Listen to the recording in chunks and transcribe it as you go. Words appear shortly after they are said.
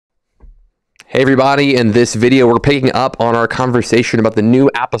Hey everybody, in this video we're picking up on our conversation about the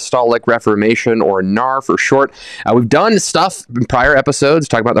New Apostolic Reformation, or NAR for short. We've done stuff in prior episodes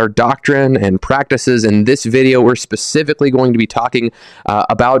talking about our doctrine and practices. In this video we're specifically going to be talking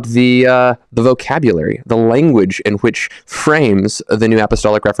about the vocabulary, the language in which frames the New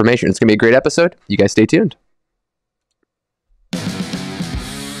Apostolic Reformation. It's going to be a great episode. You guys stay tuned.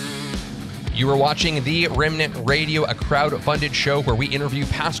 You are watching The Remnant Radio, a crowd-funded show where we interview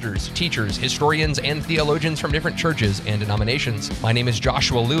pastors, teachers, historians, and theologians from different churches and denominations. My name is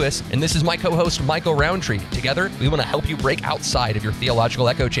Joshua Lewis, and this is my co-host, Michael Roundtree. Together, we want to help you break outside of your theological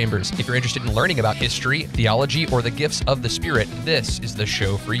echo chambers. If you're interested in learning about history, theology, or the gifts of the Spirit, this is the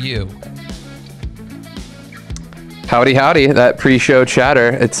show for you. Howdy, howdy, that pre-show chatter.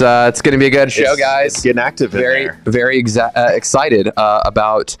 It's going to be a good show, guys. It's getting active in there. Very excited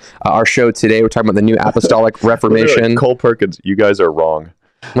about our show today. We're talking about the New Apostolic Reformation. Cole Perkins, you guys are wrong.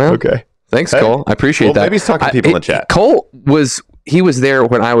 Well, okay. Thanks, Cole. I appreciate that. Maybe he's talking to people in the chat. Cole was there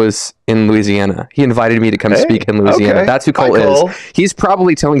when I was in Louisiana. He invited me to come speak in Louisiana. Okay. That's who Cole is. He's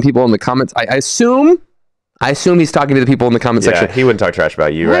probably telling people in the comments. I assume he's talking to the people in the comment section. He wouldn't talk trash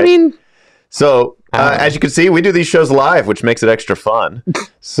about you, right? I mean, so as you can see, we do these shows live, which makes it extra fun.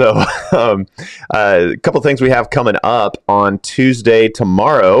 So a couple things we have coming up on Tuesday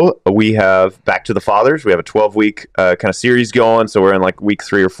tomorrow. We have Back to the Fathers. We have a 12-week kind of series going. So we're in like week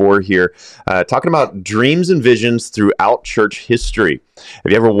 3 or 4 here, talking about dreams and visions throughout church history.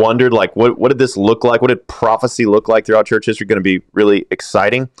 Have you ever wondered, like, what did this look like? What did prophecy look like throughout church history? Going to be really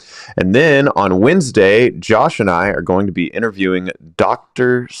exciting. And then on Wednesday, Josh and I are going to be interviewing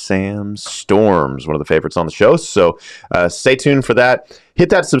Dr. Sam Storms, one of the favorites on the show. So stay tuned for that. Hit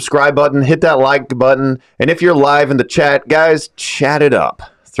that subscribe button, hit that like button. And if you're live in the chat, guys, chat it up.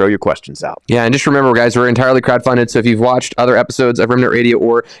 Throw your questions out. Yeah, and just remember, guys, we're entirely crowdfunded. So if you've watched other episodes of Remnant Radio,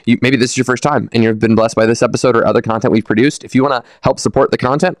 or maybe this is your first time and you've been blessed by this episode or other content we've produced, if you want to help support the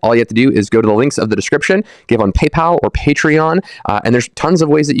content, all you have to do is go to the links of the description, give on PayPal or Patreon, and there's tons of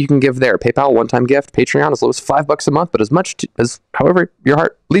ways that you can give there. PayPal, one-time gift. Patreon, as low as $5 a month, but as much as however your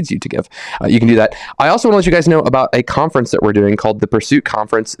heart leads you to give. You can do that. I also want to let you guys know about a conference that we're doing called the Pursuit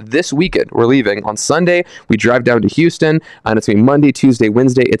Conference this weekend. We're leaving on Sunday. We drive down to Houston, and it's going to be Monday, Tuesday,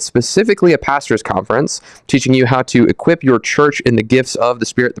 Wednesday. It's specifically a pastor's conference teaching you how to equip your church in the gifts of the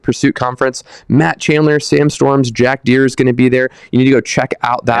Spirit. The Pursuit Conference. Matt Chandler, Sam Storms, Jack Deere is going to be there. You need to go check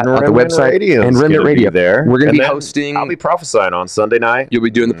out that on the website. And Remnant Radio there. We're going to be hosting. I'll be prophesying on Sunday night. You'll be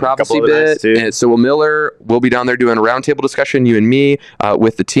doing the prophecy bit. And so Will Miller will be down there doing a roundtable discussion, you and me,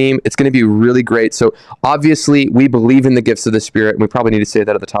 with the team. It's going to be really great. So obviously we believe in the gifts of the Spirit, and we probably need to say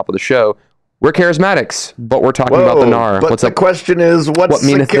that at the top of the show. We're charismatics, but we're talking about the NAR. But the question is, what's a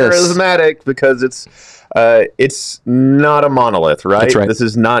charismatic? Because it's not a monolith, right? That's right. This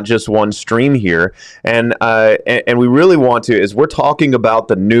is not just one stream here, and we really want to. As we're talking about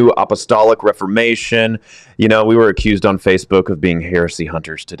the New Apostolic Reformation, you know, we were accused on Facebook of being heresy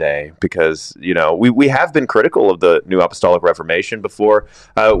hunters today because, you know, we have been critical of the New Apostolic Reformation before.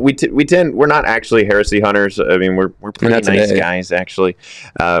 We're not actually heresy hunters. I mean, we're pretty nice guys actually,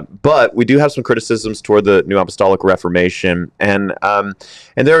 but we do have some criticisms toward the New Apostolic Reformation, and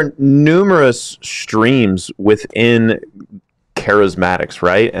there are numerous streams within charismatics,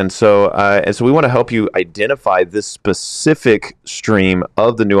 right? And so we want to help you identify this specific stream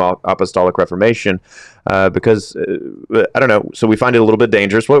of the New Apostolic Reformation because I don't know. So we find it a little bit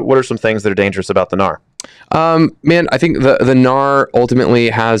dangerous. What are some things that are dangerous about the NAR? Man, I think the NAR ultimately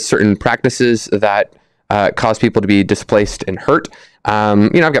has certain practices that cause people to be displaced and hurt.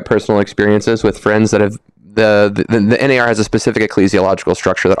 I've got personal experiences with friends that have the NAR has a specific ecclesiological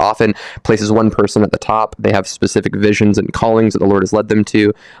structure that often places one person at the top. They have specific visions and callings that the Lord has led them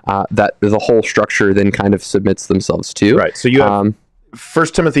to, that the whole structure then kind of submits themselves to. Right. So you have 1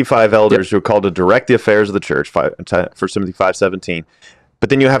 Timothy 5 elders who are called to direct the affairs of the church, 1 Timothy 5:17. But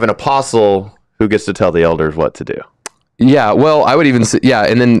then you have an apostle who gets to tell the elders what to do. Yeah, well, I would even say,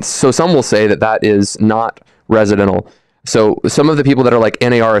 and then so some will say that is not residental. So some of the people that are like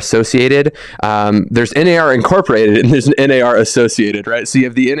NAR associated, there's NAR incorporated and there's an NAR associated, right? So you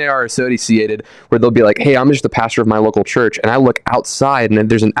have the NAR associated where they'll be like, hey, I'm just the pastor of my local church, and I look outside and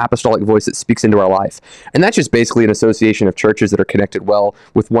there's an apostolic voice that speaks into our life. And that's just basically an association of churches that are connected well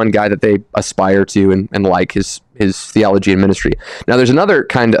with one guy that they aspire to and like his theology and ministry. Now, there's another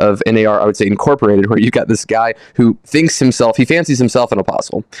kind of NAR, I would say, incorporated, where you got this guy who he fancies himself an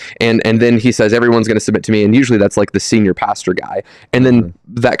apostle, and then he says, everyone's going to submit to me, and usually that's like the senior pastor guy, and then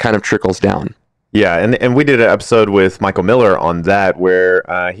that kind of trickles down. Yeah, and we did an episode with Michael Miller on that where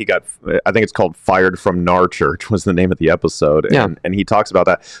he got, I think it's called Fired from NAR Church was the name of the episode. And he talks about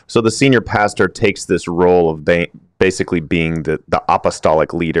that. So the senior pastor takes this role of basically being the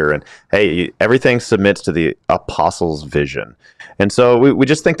apostolic leader. And, hey, everything submits to the apostles' vision. And so we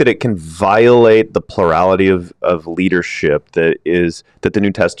just think that it can violate the plurality of leadership that the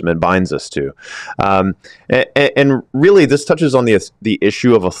New Testament binds us to. And really, this touches on the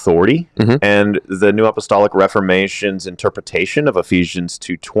issue of authority and the New Apostolic Reformation's interpretation of Ephesians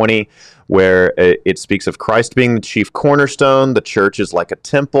 2:20, where it speaks of Christ being the chief cornerstone, the church is like a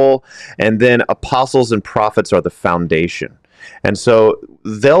temple, and then apostles and prophets are the foundation. And so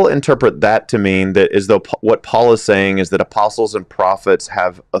they'll interpret that to mean that as though what Paul is saying is that apostles and prophets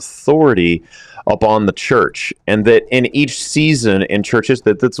have authority upon the church, and that in each season in churches,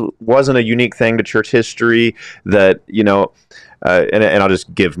 that this wasn't a unique thing to church history, that, you know, and I'll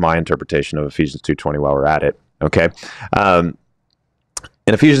just give my interpretation of Ephesians 2:20 while we're at it, okay?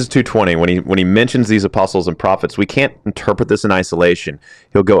 In Ephesians 2:20, when he mentions these apostles and prophets, we can't interpret this in isolation.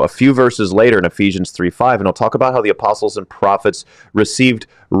 He'll go a few verses later in Ephesians 3:5, and he'll talk about how the apostles and prophets received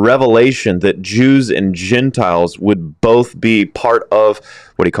revelation that Jews and Gentiles would both be part of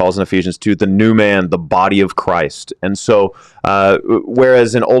what he calls in Ephesians 2, the new man, the body of Christ. And so,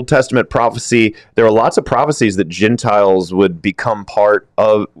 whereas in Old Testament prophecy, there are lots of prophecies that Gentiles would become part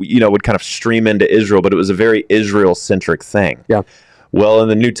of, would kind of stream into Israel, but it was a very Israel-centric thing. Yeah. Well, in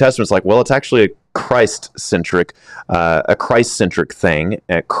the New Testament, it's like, well, it's actually a Christ-centric thing.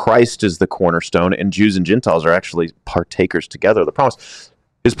 Christ is the cornerstone, and Jews and Gentiles are actually partakers together of the promise.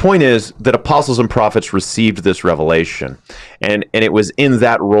 His point is that apostles and prophets received this revelation, and it was in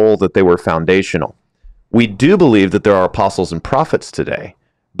that role that they were foundational. We do believe that there are apostles and prophets today,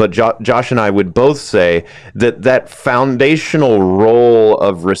 but Josh and I would both say that foundational role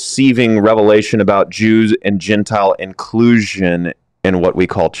of receiving revelation about Jews and Gentile inclusion in what we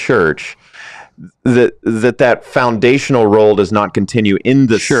call church, that foundational role does not continue in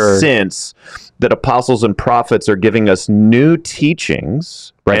the sense that apostles and prophets are giving us new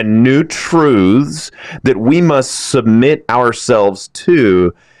teachings and new truths that we must submit ourselves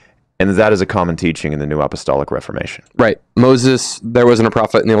to, and that is a common teaching in the New Apostolic Reformation. Right. Moses, there wasn't a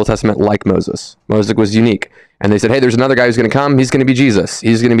prophet in the Old Testament like Moses. Moses was unique. And they said, hey, there's another guy who's going to come. He's going to be Jesus.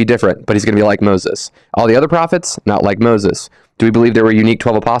 He's going to be different, but he's going to be like Moses. All the other prophets, not like Moses. Do we believe there were unique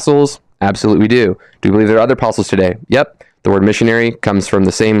 12 apostles? Absolutely we do. Do we believe there are other apostles today? Yep. The word missionary comes from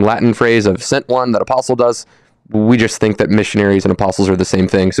the same Latin phrase of sent one that apostle does. We just think that missionaries and apostles are the same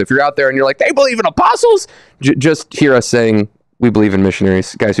thing. So if you're out there and you're like, they believe in apostles, just hear us saying, we believe in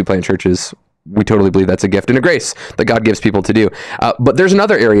missionaries, guys who plant churches. We totally believe that's a gift and a grace that God gives people to do. But there's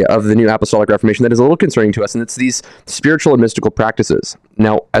another area of the New Apostolic Reformation that is a little concerning to us, and it's these spiritual and mystical practices.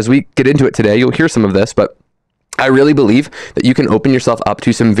 Now, as we get into it today, you'll hear some of this, but I really believe that you can open yourself up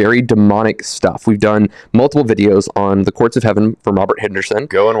to some very demonic stuff. We've done multiple videos on the Courts of Heaven from Robert Henderson.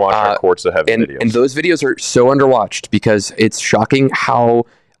 Go and watch our Courts of Heaven videos. And those videos are so underwatched because it's shocking how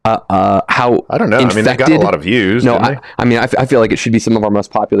I don't know. Infected. I mean, they got a lot of views. No, I feel like it should be some of our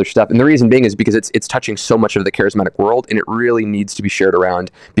most popular stuff, and the reason being is because it's touching so much of the charismatic world, and it really needs to be shared around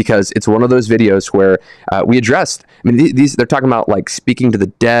because it's one of those videos where we addressed. I mean, they're talking about like speaking to the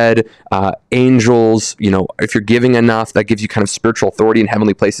dead, angels. If you're giving enough, that gives you kind of spiritual authority in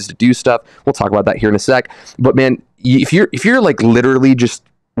heavenly places to do stuff. We'll talk about that here in a sec. But man, if you're like literally just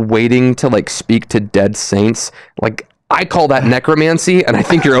waiting to like speak to dead saints, like. I call that necromancy, and I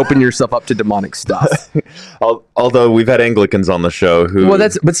think you're opening yourself up to demonic stuff. Although we've had Anglicans on the show who... Well,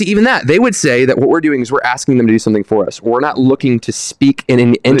 but see, even that, they would say that what we're doing is we're asking them to do something for us. We're not looking to speak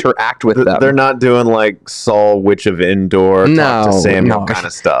and interact with them. They're not doing like Saul, Witch of Endor, talk to Samuel kind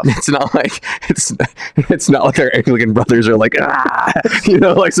of stuff. It's not like our Anglican brothers are like,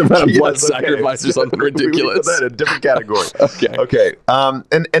 like some kind of blood sacrifice or something ridiculous. We put that in a different category. Okay.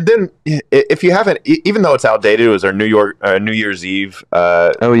 And then if you haven't, even though it's outdated, it was our New Year's Eve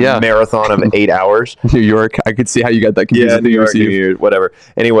marathon of 8 hours. New York, I could see how you got that confused. Yeah, New York, New Year's, whatever.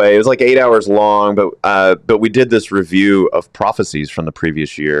 Anyway, it was like 8 hours long, but we did this review of prophecies from the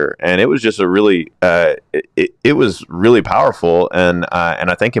previous year, and it was just a really it was really powerful and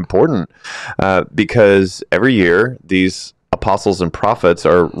I think important because every year these apostles and prophets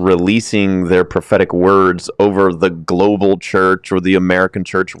are releasing their prophetic words over the global church or the American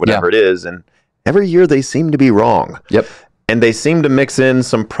church, whatever it is, and every year they seem to be wrong. Yep. And they seem to mix in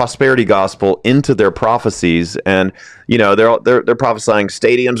some prosperity gospel into their prophecies, and they're prophesying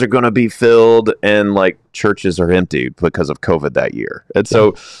stadiums are going to be filled and like churches are empty because of COVID that year. And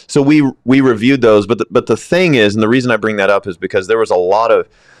so we reviewed those, but the thing is, and the reason I bring that up is because there was a lot of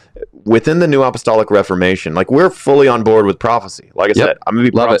within the New Apostolic Reformation, like we're fully on board with prophecy. Like I said, I'm going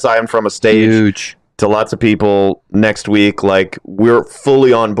to be prophesying from a stage to lots of people next week. Like we're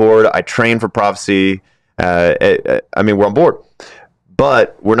fully on board. I train for prophecy. I mean, we're on board.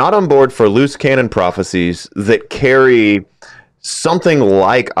 But we're not on board for loose cannon prophecies that carry something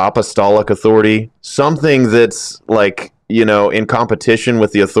like apostolic authority, something that's like, you know, in competition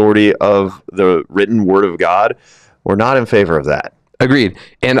with the authority of the written word of God. We're not in favor of that. Agreed.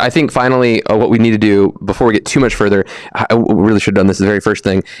 And I think finally, what we need to do before we get too much further, I really should have done this the very first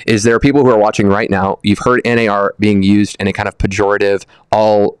thing, is there are people who are watching right now. You've heard NAR being used in a kind of pejorative,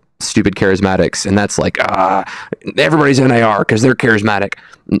 all stupid charismatics, and that's like everybody's NAR because they're charismatic.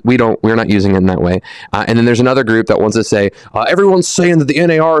 We're not using it in that way. And then there's another group that wants to say everyone's saying that the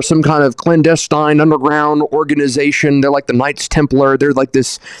NAR is some kind of clandestine underground organization. They're like the Knights Templar. They're like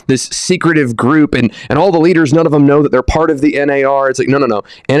this secretive group, and all the leaders, none of them know that they're part of the NAR. It's like no.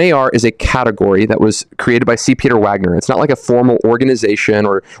 NAR is a category that was created by C. Peter Wagner. It's not like a formal organization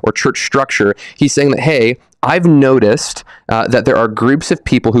or church structure. He's saying that, hey, I've noticed that there are groups of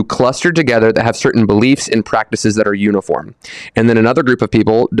people who cluster together that have certain beliefs and practices that are uniform. And then another group of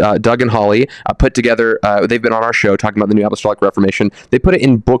people, Doug and Holly, put together, they've been on our show talking about the New Apostolic Reformation. They put it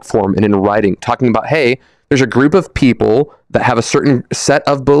in book form and in writing, talking about, hey, there's a group of people that have a certain set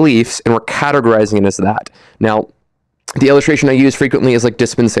of beliefs, and we're categorizing it as that. Now, the illustration I use frequently is like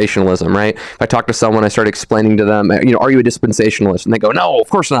dispensationalism, right? If I talk to someone, I start explaining to them, you know, are you a dispensationalist? And they go, no, of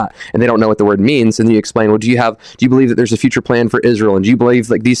course not. And they don't know what the word means. And then you explain, well, do you believe that there's a future plan for Israel? And do you believe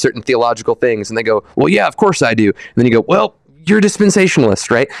like these certain theological things? And they go, well, yeah, of course I do. And then you go, well, you're a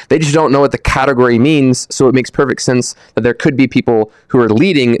dispensationalist, right? They just don't know what the category means. So it makes perfect sense that there could be people who are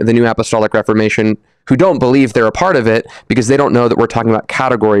leading the New Apostolic Reformation who don't believe they're a part of it because they don't know that we're talking about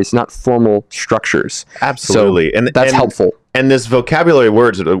categories, not formal structures. Absolutely. So that's helpful. And this vocabulary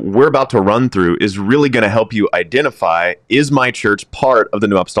words that we're about to run through is really going to help you identify, is my church part of the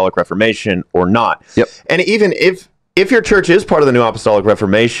New Apostolic Reformation or not? Yep. And even if your church is part of the New Apostolic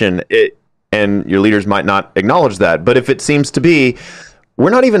Reformation, and your leaders might not acknowledge that, but if it seems to be,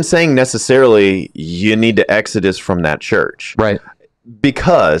 we're not even saying necessarily you need to exodus from that church. Right.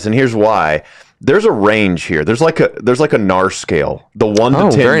 Because, and here's why, there's a range here. There's like a NAR scale, the 1 to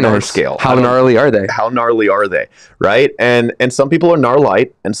 10 very NAR nice. scale. How gnarly are they? How gnarly are they? Right? And some people are NAR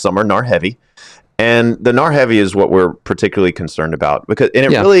light and some are NAR heavy. And the NAR heavy is what we're particularly concerned about because, and it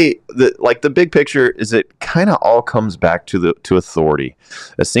really, the big picture is it kind of all comes back to authority.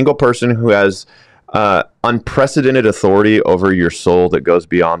 A single person who has unprecedented authority over your soul that goes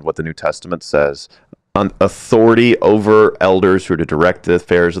beyond what the New Testament says. Authority over elders who are to direct the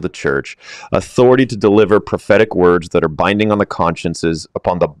affairs of the church, authority to deliver prophetic words that are binding on the consciences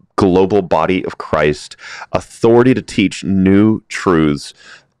upon the global body of Christ, authority to teach new truths.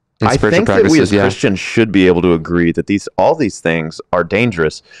 I think that we as Christians should be able to agree that all these things are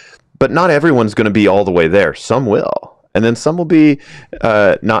dangerous, but not everyone's going to be all the way there. Some will, and then some will be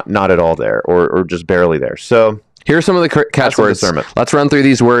not at all there, or just barely there. So here are some of the catchwords. Let's run through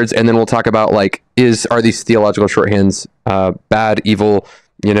these words, and then we'll talk about like, are these theological shorthands bad, evil?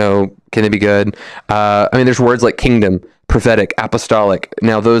 You know, can they be good? I mean, there's words like kingdom, prophetic, apostolic.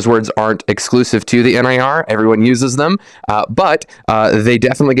 Now, those words aren't exclusive to the NAR. Everyone uses them, but they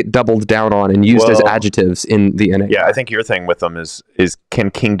definitely get doubled down on and used as adjectives in the NAR. Yeah, I think your thing with them is can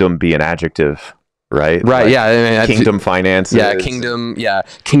kingdom be an adjective? Right. Like, yeah. I mean, kingdom finances. Yeah,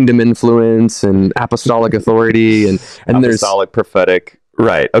 kingdom influence and apostolic authority and apostolic prophetic.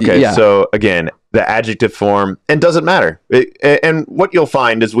 Right. Okay. Yeah. So again, the adjective form, and doesn't matter. And what you'll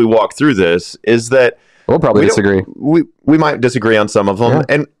find as we walk through this is that we'll probably disagree. We might disagree on some of them,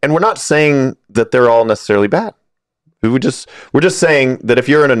 and we're not saying that they're all necessarily bad. We're just saying that if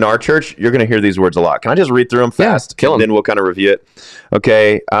you're in a NAR church, you're going to hear these words a lot. Can I just read through them fast? Kill them. Then we'll kind of review it.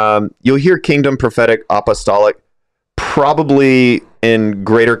 Okay. You'll hear kingdom, prophetic, apostolic, probably in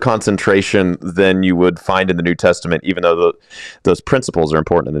greater concentration than you would find in the New Testament, even though those principles are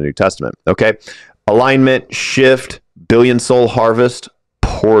important in the New Testament. Okay. Alignment, shift, billion soul harvest,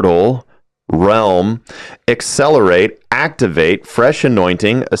 portal, realm, accelerate, activate, fresh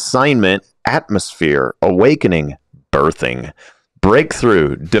anointing, assignment, atmosphere, awakening, birthing,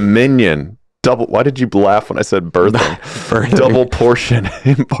 breakthrough, dominion, double. Why did you laugh when I said birthing? Double portion,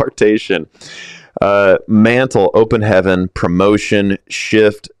 impartation, mantle, open heaven, promotion,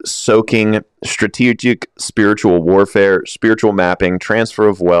 shift, soaking, strategic, spiritual warfare, spiritual mapping, transfer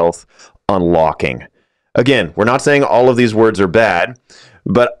of wealth, unlocking. Again, we're not saying all of these words are bad,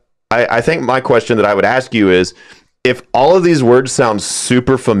 but I think my question that I would ask you is, if all of these words sound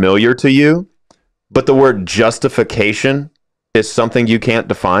super familiar to you, but the word justification is something you can't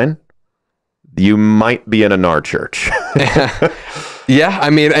define, you might be in a NAR church. Yeah, I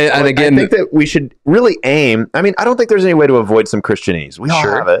mean, and again, I think that we should really aim. I mean, I don't think there's any way to avoid some Christianese. We all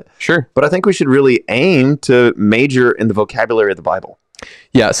have it. Sure. But I think we should really aim to major in the vocabulary of the Bible.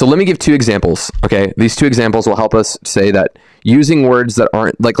 Yeah, so let me give 2 examples, okay? These 2 examples will help us say that using words that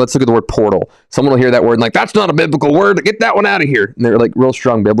aren't, like, let's look at the word portal. Someone will hear that word and like, that's not a biblical word, get that one out of here. And they're like real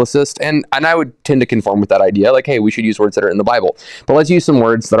strong biblicists, and I would tend to conform with that idea, like, hey, we should use words that are in the Bible. But let's use some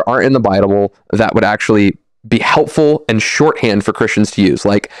words that aren't in the Bible that would actually be helpful and shorthand for Christians to use,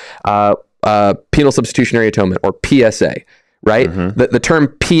 like penal substitutionary atonement, or PSA. Right? Mm-hmm. The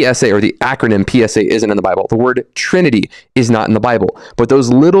term PSA, or the acronym PSA, isn't in the Bible. The word Trinity is not in the Bible. But those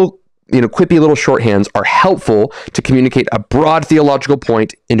little, quippy little shorthands are helpful to communicate a broad theological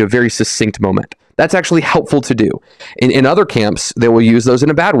point into a very succinct moment. That's actually helpful to do. In other camps, they will use those in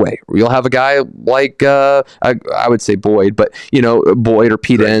a bad way. You'll have a guy like, I would say Boyd, but, Boyd or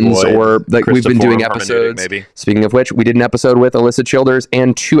Pete Enns, or like we've been doing episodes. Maybe. Speaking of which, we did an episode with Alyssa Childers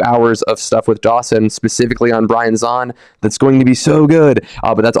and 2 hours of stuff with Dawson, specifically on Brian Zahn. That's going to be so good.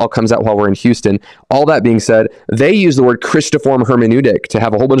 But that's all comes out while we're in Houston. All that being said, they use the word Christiform hermeneutic to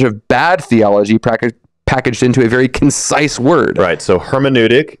have a whole bunch of bad theology packaged into a very concise word. Right. So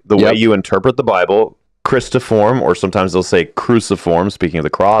hermeneutic, the way you interpret the Bible, Christiform, or sometimes they'll say cruciform, speaking of the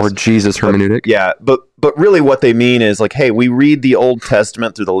cross. Or Jesus hermeneutic. But really what they mean is like, hey, we read the Old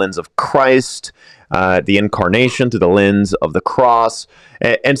Testament through the lens of Christ, the incarnation through the lens of the cross.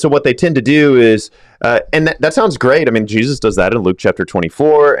 And so what they tend to do is, and that sounds great. I mean, Jesus does that in Luke chapter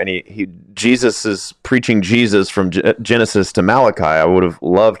 24, and Jesus is preaching Jesus from Genesis to Malachi. I would have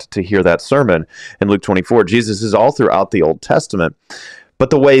loved to hear that sermon in Luke 24. Jesus is all throughout the Old Testament. But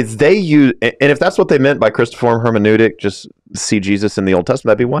the way they use, and if that's what they meant by Christiform hermeneutic, just see Jesus in the Old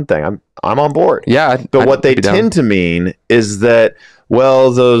Testament, that'd be one thing. I'm on board. Yeah. But what they tend to mean is that,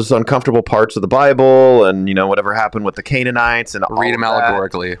 well, those uncomfortable parts of the Bible and, whatever happened with the Canaanites and read them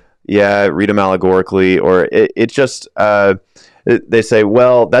allegorically. Yeah, read them allegorically. Or it just, they say,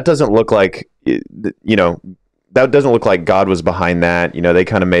 well, that doesn't look like, that doesn't look like God was behind that. They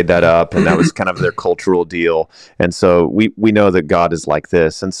kind of made that up, and that was kind of their cultural deal. And so we know that God is like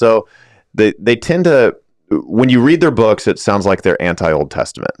this. And so they tend to, when you read their books, it sounds like they're anti-Old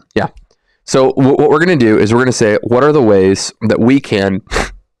Testament. Yeah. So what we're going to do is we're going to say, what are the ways that we can,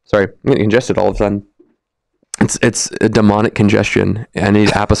 sorry, I'm getting congested all of a sudden. It's a demonic congestion. I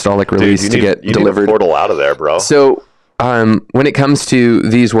need apostolic release to get delivered. Need a portal out of there, bro. So when it comes to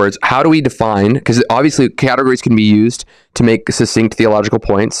these words, how do we define, because obviously categories can be used to make succinct theological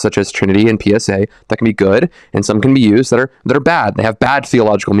points, such as Trinity and PSA, that can be good, and some can be used that are bad. They have bad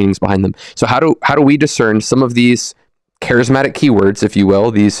theological meanings behind them. So how do we discern some of these charismatic keywords, if you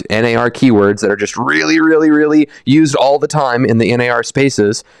will, these NAR keywords that are just really, really, really used all the time in the NAR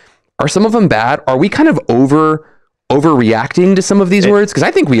spaces? Are some of them bad? Are we kind of overreacting to some of these words? Because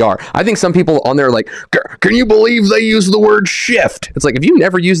I think we are. I think some people on there are like, can you believe they use the word shift? It's like, if you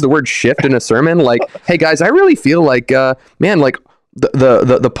never use the word shift in a sermon, like, hey guys, I really feel like, man, like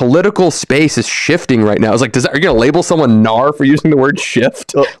the political space is shifting right now. It's like, are you going to label someone NAR for using the word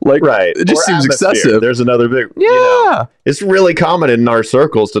shift? Like, right. It just seems atmosphere. excessive. There's another big, it's really common in NAR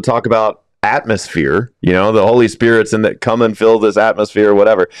circles to talk about atmosphere, the Holy Spirit's in that, come and fill this atmosphere or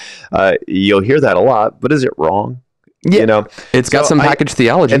whatever. You'll hear that a lot, but is it wrong? Yeah, it's got some packaged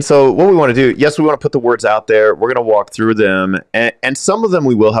theology. And so what we want to do, yes, we want to put the words out there. We're going to walk through them, and some of them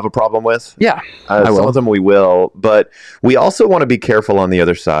we will have a problem with. Yeah, some of them we will, but we also want to be careful on the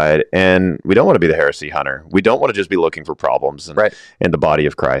other side, and we don't want to be the heresy hunter. We don't want to just be looking for problems in the body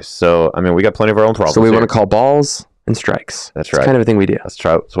of Christ. So, I mean, we got plenty of our own problems. So we want to call balls and strikes. That's right. That's kind of a thing we do. That's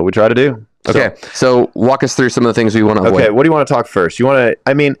what we try to do. Okay, so walk us through some of the things we want to avoid. Okay, what do you want to talk first?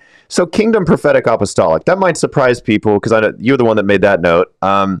 So kingdom, prophetic, apostolic. That might surprise people because I know you're the one that made that note.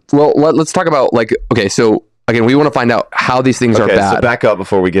 Well, let's talk about so again, we want to find out how these things are bad. So back up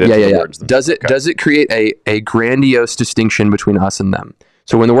before we get into the words. Does it create a grandiose distinction between us and them?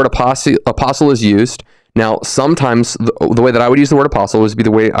 So when the word apostle is used, now, sometimes the way that I would use the word apostle is be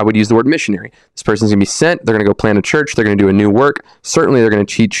the way I would use the word missionary. This person's going to be sent. They're going to go plant a church. They're going to do a new work. Certainly, they're going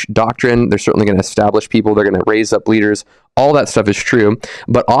to teach doctrine. They're certainly going to establish people. They're going to raise up leaders. All that stuff is true.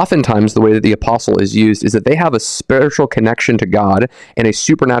 But oftentimes, the way that the apostle is used is that they have a spiritual connection to God and a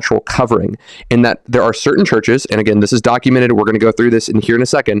supernatural covering. In that there are certain churches, and again, this is documented. We're going to go through this in here in a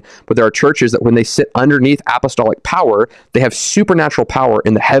second. But there are churches that when they sit underneath apostolic power, they have supernatural power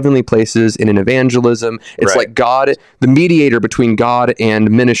in the heavenly places and in evangelism. It's like God, the mediator between God and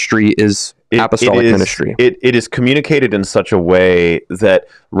ministry is apostolic ministry. It is communicated in such a way that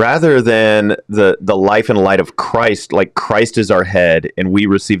rather than the life and light of Christ, like Christ is our head and we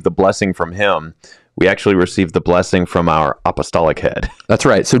receive the blessing from him, we actually receive the blessing from our apostolic head. That's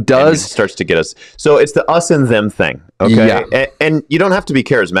right. So it starts to get us. So it's the us and them thing. Okay. Yeah. And you don't have to be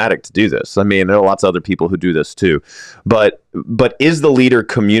charismatic to do this. I mean, there are lots of other people who do this too. But is the leader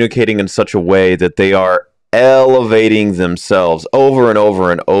communicating in such a way that they are elevating themselves over and over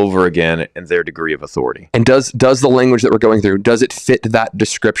and over again in their degree of authority? And does the language that we're going through, does it fit that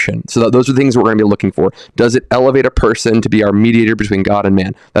description? So those are things we're going to be looking for. Does it elevate a person to be our mediator between God and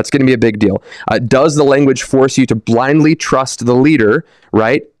man? That's going to be a big deal. Does the language force you to blindly trust the leader,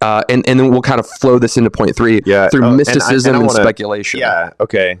 right? And then we'll kind of flow this into point 3 through mysticism and speculation. Yeah,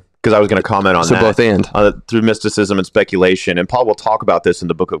 okay. Because I was going to comment on that. So both and. Through mysticism and speculation. And Paul will talk about this in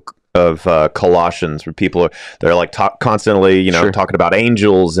the book of Colossians, where people they're like constantly, talking about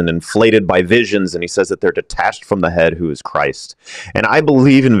angels and inflated by visions. And he says that they're detached from the head, who is Christ. And I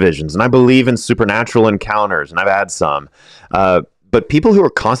believe in visions and I believe in supernatural encounters, and I've had some. But people who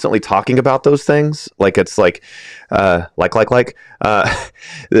are constantly talking about those things, like it's they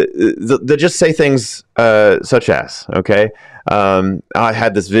just say things such as, okay, I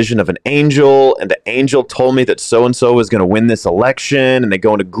had this vision of an angel, and the angel told me that so-and-so was going to win this election, and they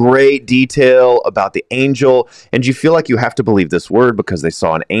go into great detail about the angel, and you feel like you have to believe this word because they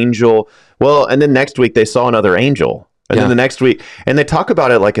saw an angel. Well, and then next week they saw another angel. And then the next week, and they talk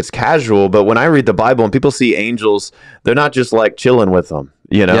about it like it's casual, but when I read the Bible and people see angels, they're not just like chilling with them,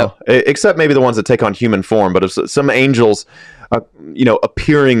 except maybe the ones that take on human form. But if some angels,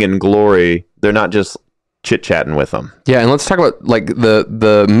 appearing in glory, they're not just chit-chatting with them. Yeah, and let's talk about like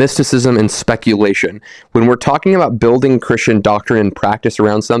the mysticism and speculation. When we're talking about building Christian doctrine and practice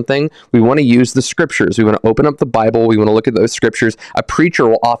around something, we want to use the scriptures. We want to open up the Bible. We want to look at those scriptures. A preacher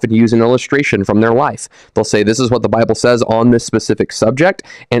will often use an illustration from their life. They'll say, this is what the Bible says on this specific subject,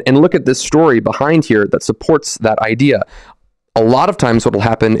 and look at this story behind here that supports that idea. A lot of times what will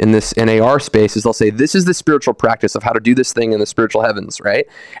happen in this NAR space is they'll say, this is the spiritual practice of how to do this thing in the spiritual heavens, right?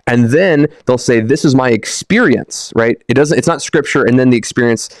 And then they'll say, this is my experience, right? It's not scripture, and then the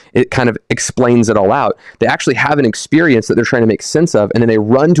experience, it kind of explains it all out. They actually have an experience that they're trying to make sense of, and then they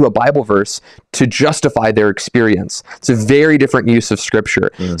run to a Bible verse to justify their experience. It's a very different use of scripture.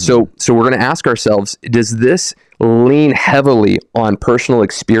 Mm-hmm. So we're going to ask ourselves, does this lean heavily on personal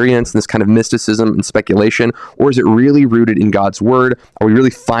experience and this kind of mysticism and speculation, or is it really rooted in God's word? Are we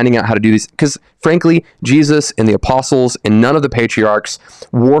really finding out how to do these? Because frankly, Jesus and the apostles and none of the patriarchs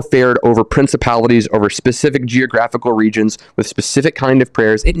warfared over principalities, over specific geographical regions with specific kind of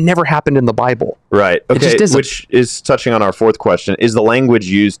prayers. It never happened in the Bible. Right. Okay. Which is touching on our fourth question. Is the language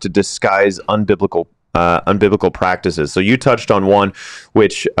used to disguise unbiblical practices? So you touched on one,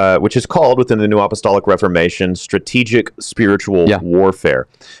 which is called within the New Apostolic Reformation strategic spiritual warfare.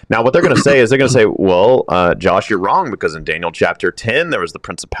 Now, what they're going to say is well, Josh, you're wrong, because in Daniel chapter 10 there was the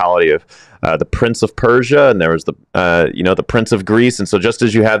principality of the prince of Persia, and there was the prince of Greece, and so just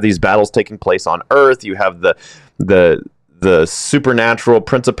as you have these battles taking place on earth, you have the supernatural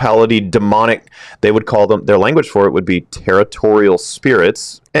principality, demonic. They would call them. Their language for it would be territorial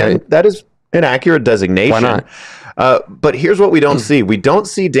spirits, and that is an accurate designation. Why not? But here's what we don't see. We don't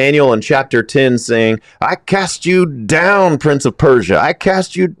see Daniel in chapter 10 saying, I cast you down, Prince of Persia. I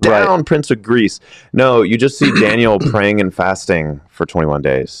cast you down, Prince of Greece. No, you just see Daniel praying and fasting for 21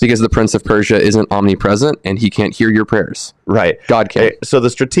 days. Because the Prince of Persia isn't omnipresent and he can't hear your prayers. Right. God can. So the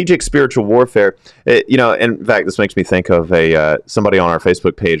strategic spiritual warfare, in fact, this makes me think of somebody on our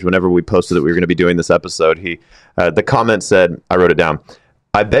Facebook page. Whenever we posted that we were going to be doing this episode, the comment said, I wrote it down,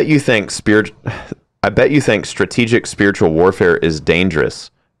 I bet you think strategic spiritual warfare is dangerous.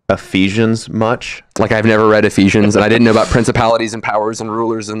 Ephesians much? Like, I've never read Ephesians, and I didn't know about principalities and powers and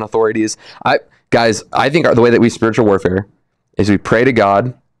rulers and authorities. I think the way that we spiritual warfare is we pray to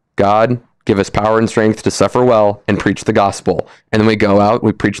God, give us power and strength to suffer well and preach the gospel. And then we go out,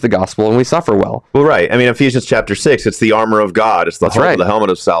 we preach the gospel, and we suffer well. Well, right. I mean, Ephesians chapter 6, it's the armor of God. It's the helmet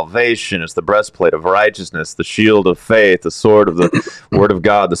of salvation. It's the breastplate of righteousness, the shield of faith, the sword of the word of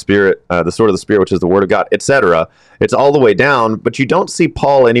God, the sword of the Spirit, which is the word of God, etc. It's all the way down, but you don't see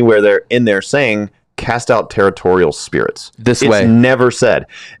Paul anywhere in there saying, cast out territorial spirits. It's never said.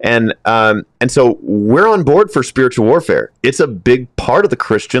 And so we're on board for spiritual warfare. It's a big part of the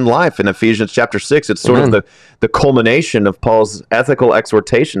Christian life. In Ephesians chapter 6, it's sort of the culmination of Paul's ethical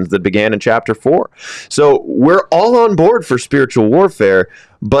exhortations that began in chapter 4. So we're all on board for spiritual warfare,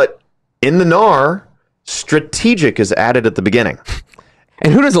 but in the NAR, strategic is added at the beginning.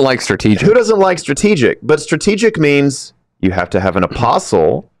 And who doesn't like strategic? Who doesn't like strategic? But strategic means you have to have an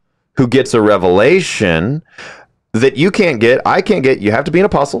apostle who gets a revelation that you can't get, I can't get. You have to be an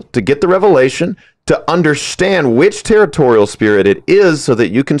apostle to get the revelation, to understand which territorial spirit it is so that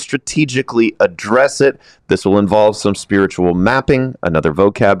you can strategically address it. This will involve some spiritual mapping, another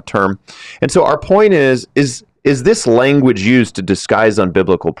vocab term. And so our point is this language used to disguise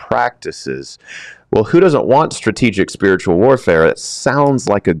unbiblical practices? Well, who doesn't want strategic spiritual warfare? It sounds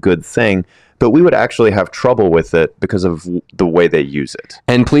like a good thing, but we would actually have trouble with it because of the way they use it.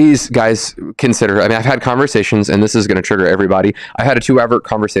 And please, guys, consider, I mean, I've had conversations, and this is going to trigger everybody. I had a 2-hour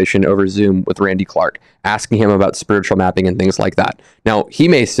conversation over Zoom with Randy Clark, asking him about spiritual mapping and things like that. Now, he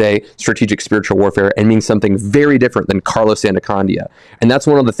may say strategic spiritual warfare and mean something very different than Carlos Anacondia. And that's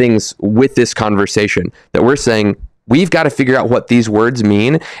one of the things with this conversation that we're saying, we've got to figure out what these words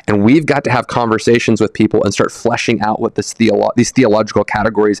mean, and we've got to have conversations with people and start fleshing out what these theological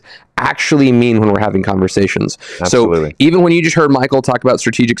categories actually mean when we're having conversations. Absolutely. So even when you just heard Michael talk about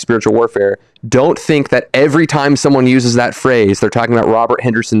strategic spiritual warfare, don't think that every time someone uses that phrase, they're talking about Robert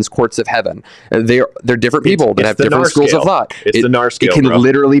Henderson's Courts of Heaven. They're different people that have different schools of thought. It's the NAR scale, It can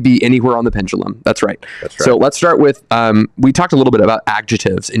literally be anywhere on the pendulum. That's right. That's right. So let's start with, we talked a little bit about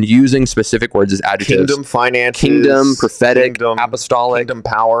adjectives and using specific words as adjectives. Kingdom, finances. Kingdom, prophetic, kingdom, apostolic. Kingdom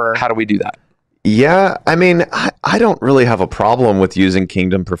power. How do we do that? Yeah, I mean, I don't really have a problem with using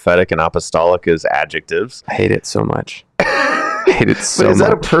kingdom, prophetic, and apostolic as adjectives. I hate it so much. I hate it so much. But is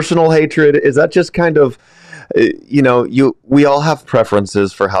that a personal hatred? Is that just kind of, we all have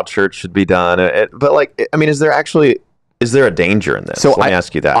preferences for how church should be done. But like, I mean, is there a danger in this? So Let me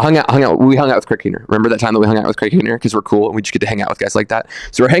ask you that. We hung out with Craig Keener. Remember that time that we hung out with Craig Keener? Because we're cool and we just get to hang out with guys like that.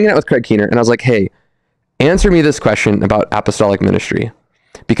 So we're hanging out with Craig Keener, and I was like, hey, answer me this question about apostolic ministry.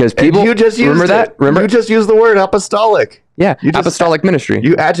 Because people, you just used you just used the word apostolic. Yeah, apostolic ministry.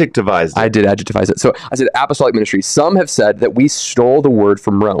 You adjectivized it. I did adjectivize it. So I said apostolic ministry. Some have said that we stole the word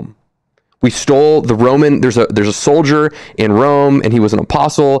from Rome. We stole the Roman, there's a soldier in Rome, and he was an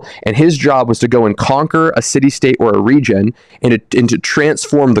apostle, and his job was to go and conquer a city-state or a region, and to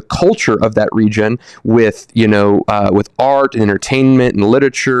transform the culture of that region with art and entertainment and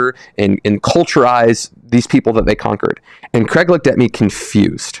literature, and culturize these people that they conquered. And Craig looked at me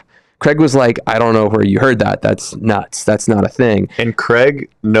confused. Craig was like, I don't know where you heard that. That's nuts. That's not a thing. And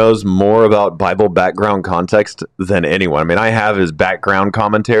Craig knows more about Bible background context than anyone. I mean, I have his background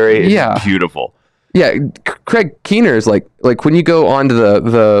commentary. It's beautiful. Yeah, Craig Keener is like when you go onto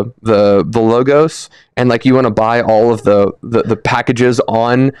the Logos and like you want to buy all of the packages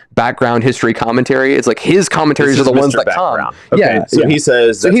on background history commentary. It's like his commentaries are the ones that come. Okay, yeah, so he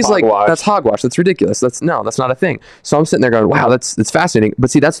says so he's hogwash. Like, that's hogwash. That's ridiculous. That's not a thing. So I'm sitting there going, wow, that's fascinating. But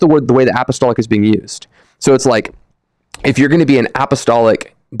see, that's the way the apostolic is being used. So it's like if you're going to be an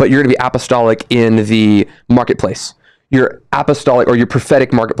apostolic, but you're going to be apostolic in the marketplace. Your apostolic or your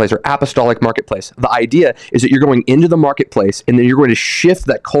prophetic marketplace or apostolic marketplace. The idea is that you're going into the marketplace and then you're going to shift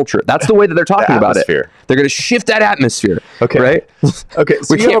that culture. That's the way that they're talking about it. They're going to shift that atmosphere. Okay. Right? Okay.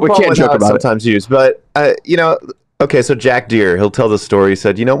 So we can't joke about it. Sometimes used, but okay. So Jack Deere, he'll tell the story. He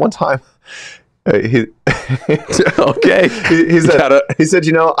said, one time, he said,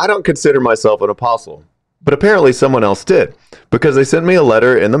 I don't consider myself an apostle, but apparently someone else did, because they sent me a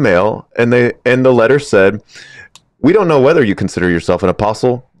letter in the mail, and the letter said, we don't know whether you consider yourself an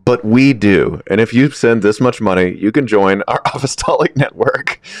apostle, but we do. And if you send this much money, you can join our apostolic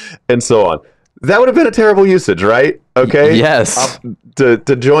network, and so on. That would have been a terrible usage, right? Okay. Yes. To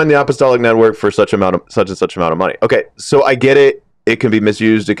join the apostolic network for such and such amount of money. Okay. So I get it. It can be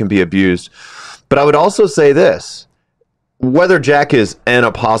misused. It can be abused. But I would also say this: whether Jack is an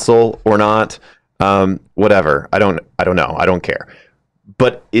apostle or not, whatever. I don't know. I don't care.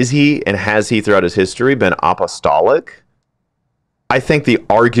 But is he, and has he throughout his history been apostolic? I think the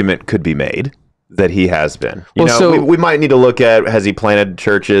argument could be made that he has been. We might need to look at, has he planted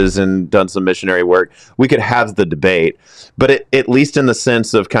churches and done some missionary work? We could have the debate, but at least in the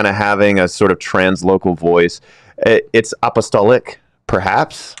sense of kind of having a sort of translocal voice, it's apostolic,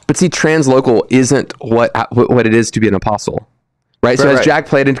 perhaps. But see, translocal isn't what it is to be an apostle. Right? So has Jack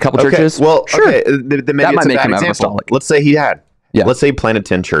planted a couple churches? Well, sure. Okay. Then maybe that might make him apostolic. Let's say he had. Yeah. Let's say he planted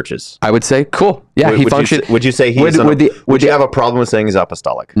 10 churches. I would say, cool. Yeah, he functioned. Would you say he's would you have a problem with saying he's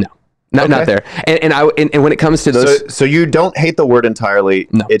apostolic? No. Not there. And when it comes to those, so you don't hate the word entirely.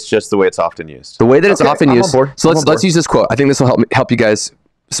 No. It's just the way it's often used. The way that it's often used. So let's use this quote. I think this will help you guys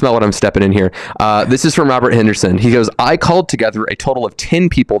smell what I'm stepping in here. This is from Robert Henderson. He goes, I called together a total of 10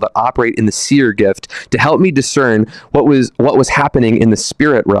 people that operate in the seer gift to help me discern what was happening in the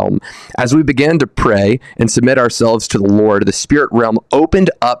spirit realm. As we began to pray and submit ourselves to the Lord, the spirit realm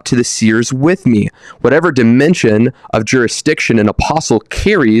opened up to the seers with me. Whatever dimension of jurisdiction an apostle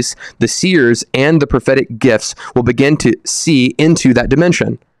carries, the seers and the prophetic gifts will begin to see into that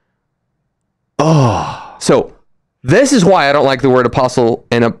dimension. Oh, so this is why I don't like the word apostle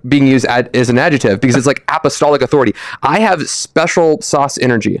and being used as an adjective, because it's like apostolic authority. I have special sauce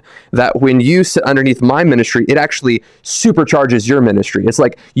energy that when you sit underneath my ministry, it actually supercharges your ministry. It's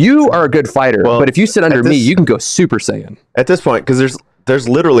like you are a good fighter, but if you sit under me, you can go Super Saiyan. At this point, because there's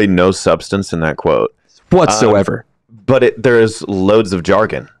literally no substance in that quote whatsoever. But there is loads of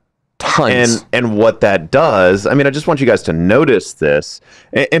jargon. Tons. And what that does, I mean, I just want you guys to notice this,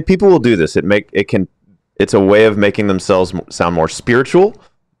 and people will do this. It's a way of making themselves sound more spiritual,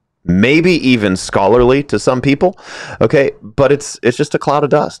 maybe even scholarly to some people. Okay, but it's just a cloud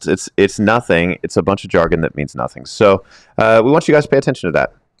of dust. It's nothing. It's a bunch of jargon that means nothing. So we want you guys to pay attention to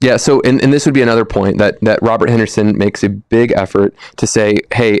that. Yeah, so and this would be another point that Robert Henderson makes a big effort to say,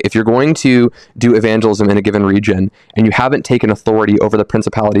 hey, if you're going to do evangelism in a given region and you haven't taken authority over the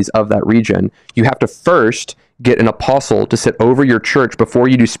principalities of that region, you have to first get an apostle to sit over your church before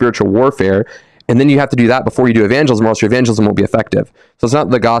you do spiritual warfare. And then you have to do that before you do evangelism, or else your evangelism won't be effective. So it's not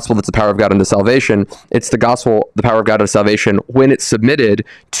the gospel that's the power of God unto salvation. It's the gospel, the power of God unto salvation, when it's submitted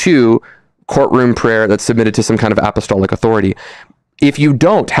to courtroom prayer that's submitted to some kind of apostolic authority. If you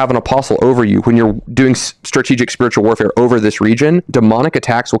don't have an apostle over you when you're doing strategic spiritual warfare over this region, demonic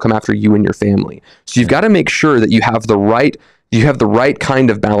attacks will come after you and your family. So you've got to make sure that you have the right kind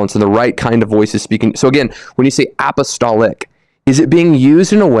of balance and the right kind of voices speaking. So again, when you say apostolic, is it being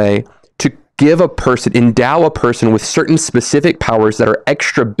used in a way to endow a person with certain specific powers that are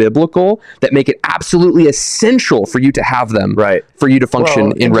extra biblical, that make it absolutely essential for you to have them, right, for you to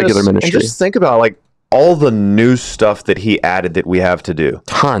function in regular ministry? And just think about like all the new stuff that he added that we have to do.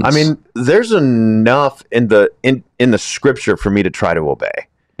 Tons. I mean, there's enough in the scripture for me to try to obey.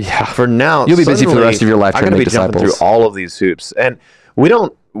 Yeah. For now, you'll be busy for the rest of your life trying to make disciples. Jumping through all of these hoops, and we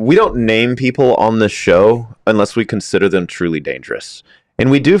don't name people on this show unless we consider them truly dangerous. And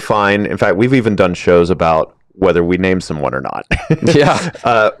we do find, in fact, we've even done shows about whether we name someone or not.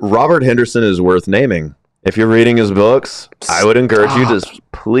 Yeah. Robert Henderson is worth naming. If you're reading his books, I would encourage you to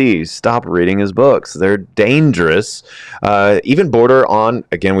please stop reading his books. They're dangerous. Even border on,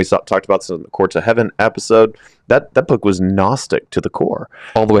 again, we talked about some Courts of Heaven episode. That book was Gnostic to the core.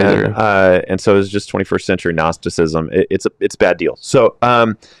 All the way there. And so it's just 21st century Gnosticism. It's a bad deal. So,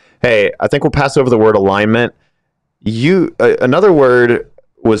 hey, I think we'll pass over the word alignment. Another word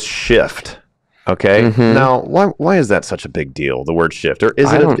was shift. Okay. Mm-hmm. Now, why is that such a big deal? The word shift, or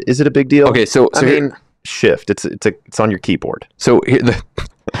is it a big deal? Okay, so I mean, shift. It's on your keyboard. So here,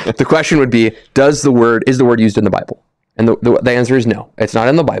 the question would be: is the word used in the Bible? And the answer is no. It's not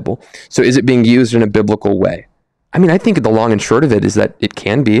in the Bible. So is it being used in a biblical way? I mean, I think the long and short of it is that it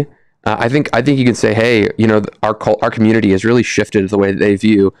can be. I think you can say, hey, our community has really shifted the way that they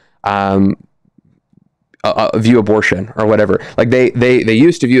view abortion or whatever. Like they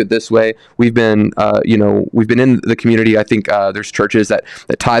used to view it this way. We've been in the community. I think there's churches that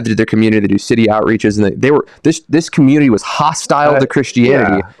tithe to their community, they do city outreaches, and this community was hostile to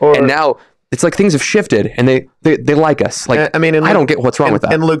Christianity, and now it's like things have shifted and they like us. Like, I mean, I don't get what's wrong with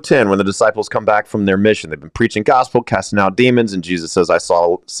that. In Luke 10, when the disciples come back from their mission, they've been preaching gospel, casting out demons, and Jesus says, I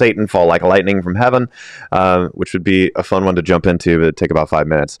saw Satan fall like lightning from heaven, which would be a fun one to jump into, but it'd take about 5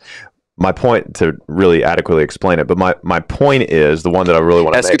 minutes. My point, to really adequately explain it, but my point is the one that I really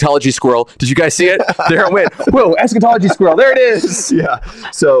want to make. Eschatology squirrel. Did you guys see it? There it went. Whoa, eschatology squirrel. There it is. Yeah.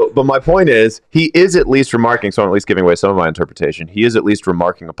 So, but my point is, he is at least remarking, so I'm at least giving away some of my interpretation. He is at least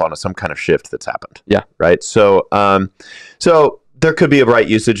remarking upon some kind of shift that's happened. Yeah. Right. So, so there could be a right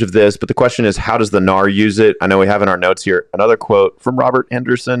usage of this, but the question is, how does the NAR use it? I know we have in our notes here another quote from Robert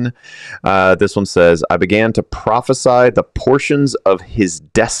Henderson. This one says, I began to prophesy the portions of his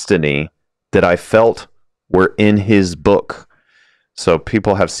destiny that I felt were in his book. So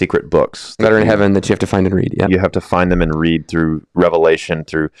people have secret books that are in heaven that you have to find and read. Yeah. You have to find them and read through revelation,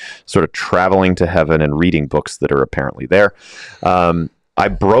 through sort of traveling to heaven and reading books that are apparently there. I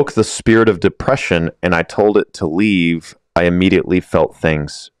broke the spirit of depression and I told it to leave. I immediately felt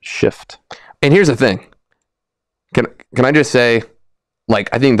things shift. And here's the thing. Can I just say, like,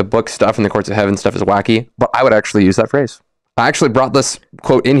 I think the book stuff and the Courts of Heaven stuff is wacky, but I would actually use that phrase. I actually brought this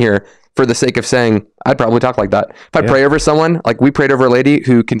quote in here for the sake of saying I'd probably talk like that. If I pray over someone, like we prayed over a lady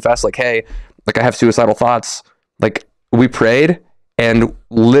who confessed, like, hey, like I have suicidal thoughts. Like we prayed and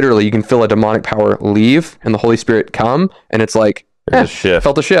literally you can feel a demonic power leave and the Holy Spirit come, and it's like, There's a shift.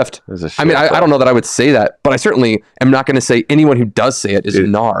 Felt a shift. There's a shift. I mean, I don't know that I would say that, but I certainly am not going to say anyone who does say it is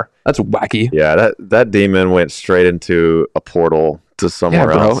NAR. That's wacky. Yeah, that demon went straight into a portal to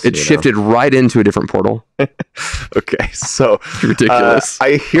somewhere else. It shifted right into a different portal. Okay, so ridiculous.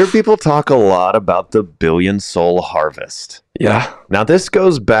 I hear people talk a lot about the billion soul harvest. Yeah. Now this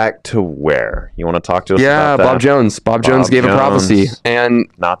goes back to where? You want to talk to us about that? Bob Jones. Bob Jones gave a prophecy, and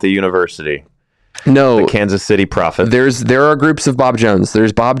not the university. No, the Kansas City prophet. There are groups of Bob Jones.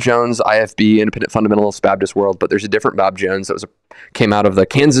 There's Bob Jones, IFB, Independent Fundamentalist Baptist World, but there's a different Bob Jones that came out of the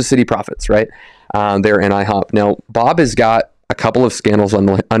Kansas City prophets, right? They're in IHOP. Now, Bob has got a couple of scandals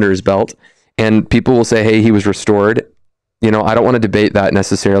under his belt, and people will say, hey, he was restored. You know, I don't want to debate that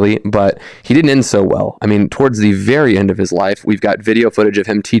necessarily, but he didn't end so well. I mean, towards the very end of his life, we've got video footage of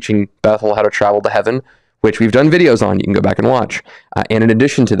him teaching Bethel how to travel to heaven, which we've done videos on. You can go back and watch. And in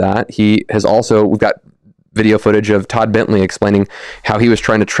addition to that, we've got video footage of Todd Bentley explaining how he was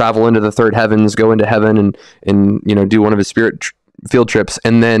trying to travel into the third heavens, go into heaven, and you know, do one of his spirit field trips.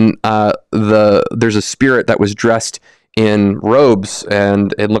 And then there's a spirit that was dressed in robes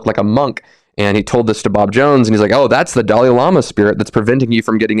and it looked like a monk. And he told this to Bob Jones, and he's like, oh, that's the Dalai Lama spirit that's preventing you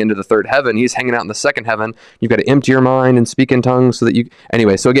from getting into the third heaven. He's hanging out in the second heaven. You've got to empty your mind and speak in tongues so that you...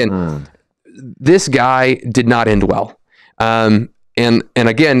 Anyway, so again, this guy did not end well. And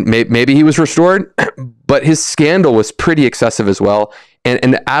again, maybe he was restored, but his scandal was pretty excessive as well.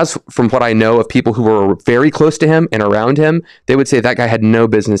 And as from what I know of people who were very close to him and around him, they would say that guy had no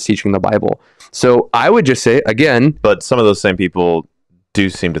business teaching the Bible. So I would just say, again... But some of those same people do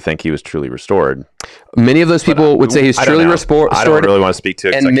seem to think he was truly restored. Many of those people would say he's truly restored. I don't really want to speak to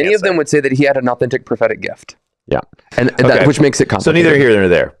it. And many of them would say that he had an authentic prophetic gift. Yeah. And that, which makes it complicated. So neither here nor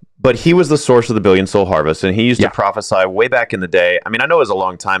there. But he was the source of the billion soul harvest, and he used to prophesy way back in the day. I mean, I know it was a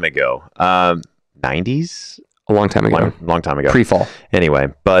long time ago. 90s? A long time ago. Long time ago. Pre-fall. Anyway,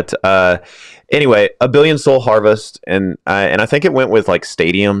 but a billion soul harvest, and I think it went with like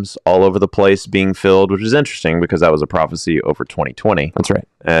stadiums all over the place being filled, which is interesting because that was a prophecy over 2020. That's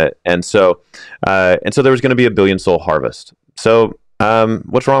right. And so there was going to be a billion soul harvest. So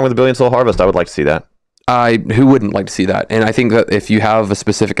what's wrong with a billion soul harvest? I would like to see that. Who wouldn't like to see that? And I think that if you have a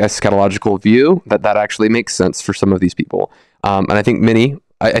specific eschatological view, that actually makes sense for some of these people. And I think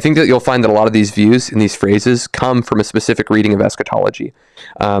I think that you'll find that a lot of these views and these phrases come from a specific reading of eschatology.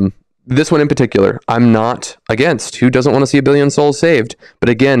 This one in particular, I'm not against. Who doesn't want to see a billion souls saved? But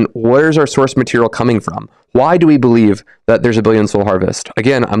again, where's our source material coming from? Why do we believe that there's a billion soul harvest?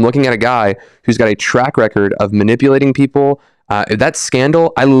 Again, I'm looking at a guy who's got a track record of manipulating people. That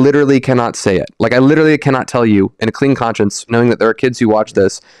scandal, I literally cannot say it. Like, I literally cannot tell you in a clean conscience, knowing that there are kids who watch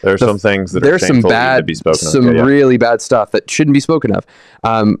this. There are some things that are shameful to be spoken of. Some really bad stuff that shouldn't be spoken of.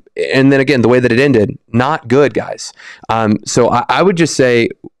 And then again, the way that it ended, not good, guys. So I would just say,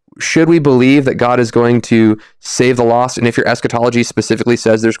 should we believe that God is going to save the lost? And if your eschatology specifically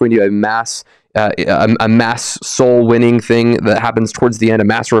says there's going to be a mass soul winning thing that happens towards the end, a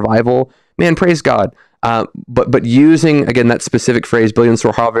mass revival, man, praise God. But using, again, that specific phrase, billion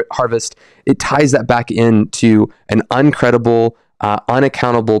soul harvest, it ties that back into an uncredible,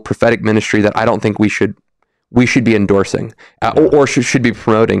 unaccountable prophetic ministry that I don't think we should be endorsing or should be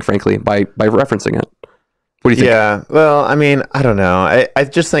promoting, frankly, by referencing it. What do you think? Yeah, well, I mean, I don't know. I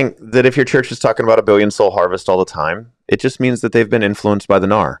just think that if your church is talking about a billion soul harvest all the time, it just means that they've been influenced by the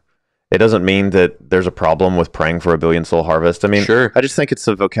NAR. It doesn't mean that there's a problem with praying for a billion soul harvest. I mean, sure. I just think it's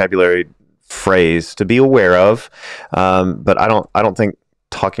a vocabulary phrase to be aware of, but I don't think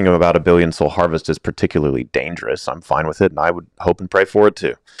talking about a billion soul harvest is particularly dangerous. I'm fine with it, and I would hope and pray for it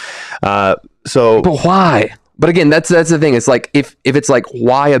too. But why? But again, that's the thing. It's like if it's like,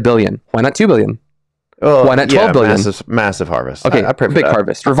 why a billion? Why not 2 billion? Why not 12 billion? Massive harvest. Okay, I pray for big that.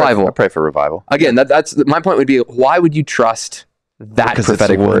 harvest, revival. I pray for revival. Again, that's my point. Would be, why would you trust that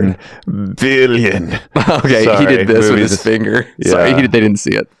prophetic word? 1 billion. Okay, sorry, he did this with his finger. Yeah. Sorry, they didn't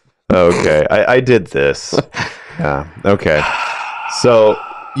see it. Okay, I did this. Yeah. Okay. So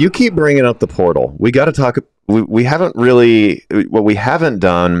you keep bringing up the portal. We got to talk. We haven't really. What we haven't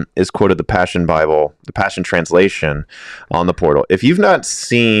done is quoted the Passion Bible, the Passion Translation, on the portal. If you've not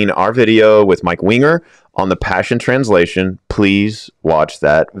seen our video with Mike Winger on the Passion Translation, please watch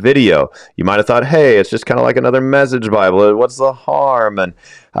that video. You might have thought, hey, it's just kind of like another Message Bible. What's the harm? And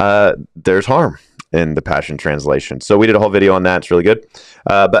there's harm. in the Passion Translation. So we did a whole video on that. It's really good.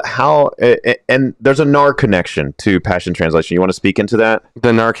 But how, and there's a NAR connection to Passion Translation. You want to speak into that?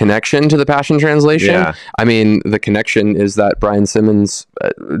 The NAR connection to the Passion Translation? Yeah. I mean, the connection is that Brian Simmons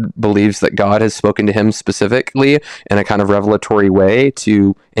believes that God has spoken to him specifically in a kind of revelatory way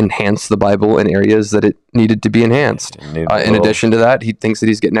to enhance the Bible in areas that it needed to be enhanced. In addition to that, he thinks that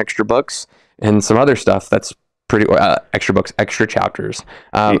he's getting extra books and some other stuff that's pretty extra books, extra chapters.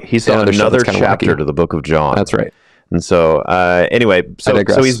 He's on another chapter to the book of John. That's right. And so, anyway, so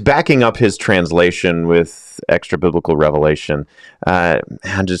he's backing up his translation with extra biblical revelation.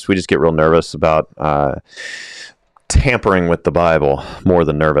 We just get real nervous about tampering with the Bible, more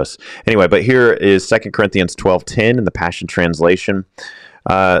than nervous. Anyway, but here is 2 Corinthians 12:10 in the Passion Translation.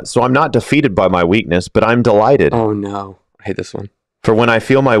 So I'm not defeated by my weakness, but I'm delighted. Oh no, I hate this one. For when I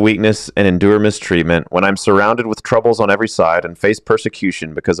feel my weakness and endure mistreatment, when I'm surrounded with troubles on every side and face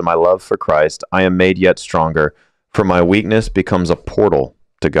persecution because of my love for Christ, I am made yet stronger. For my weakness becomes a portal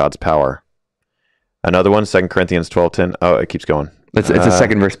to God's power. Another one, 2 Corinthians 12:10. Oh, it keeps going. It's a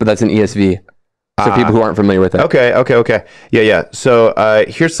second verse, but that's an ESV. So people who aren't familiar with it. Okay. Yeah. So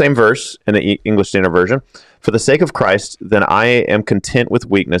here's the same verse in the English Standard Version. For the sake of Christ, then I am content with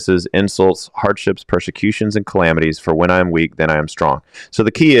weaknesses, insults, hardships, persecutions, and calamities. For when I am weak, then I am strong. So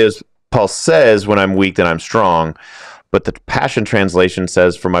the key is, Paul says, when I'm weak, then I'm strong. But the Passion Translation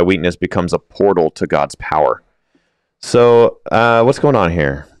says, for my weakness becomes a portal to God's power. So what's going on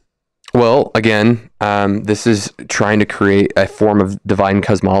here? Well, again, this is trying to create a form of divine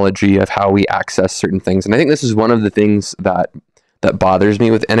cosmology of how we access certain things. And I think this is one of the things that bothers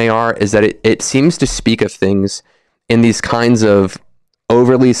me with NAR is that it seems to speak of things in these kinds of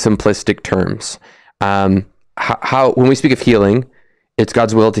overly simplistic terms. How when we speak of healing, it's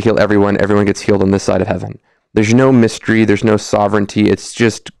God's will to heal everyone. Everyone gets healed on this side of heaven. There's no mystery. There's no sovereignty. It's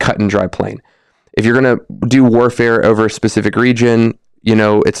just cut and dry plain. If you're going to do warfare over a specific region,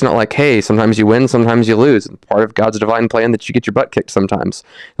 it's not like, hey, sometimes you win, sometimes you lose. It's part of God's divine plan that you get your butt kicked sometimes.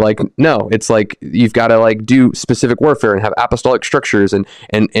 Like, no, it's like you've got to do specific warfare and have apostolic structures and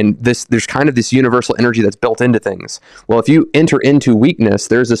there's kind of this universal energy that's built into things. Well, if you enter into weakness,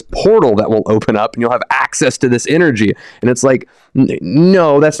 there's this portal that will open up and you'll have access to this energy. And it's like,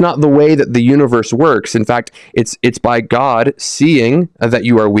 no, that's not the way that the universe works. In fact, it's by God seeing that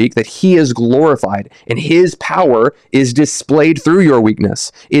you are weak, that he is glorified and his power is displayed through your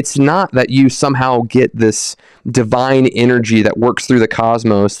weakness. It's not that you somehow get this divine energy that works through the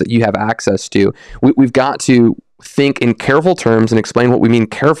cosmos that you have access to. We've got to think in careful terms and explain what we mean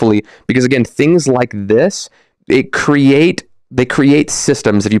carefully, because again, things like this, they create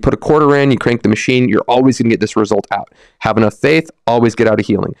systems. If you put a quarter in, you crank the machine, you're always going to get this result out. Have enough faith, always get out of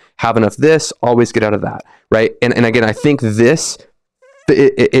healing. Have enough this, always get out of that, right? And again, I think this,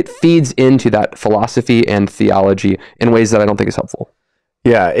 it feeds into that philosophy and theology in ways that I don't think is helpful.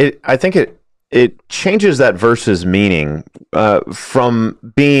 Yeah, I think it changes that verse's meaning from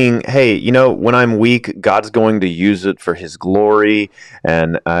being, hey, when I'm weak, God's going to use it for his glory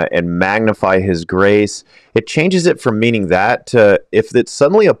and magnify his grace. It changes it from meaning that to, if it's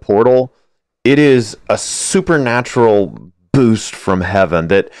suddenly a portal, it is a supernatural boost from heaven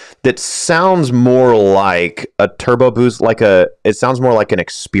that sounds more like a turbo boost, it sounds more like an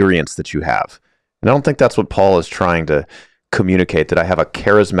experience that you have. And I don't think that's what Paul is trying to communicate, that I have a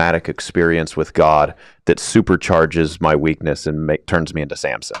charismatic experience with God that supercharges my weakness and turns me into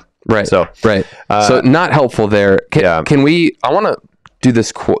Samson. Right. So not helpful there. Can we, I want to do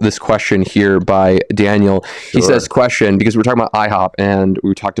this question here by Daniel. Sure. He says question, because we're talking about IHOP and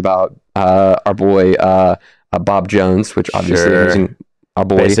we talked about our boy, Bob Jones, which obviously is our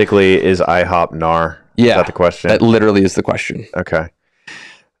boy. Basically, is IHOP NAR? Yeah. Is that the question? That literally is the question. Okay.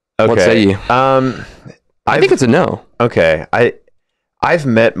 What say you? I think it's a no. Okay. I've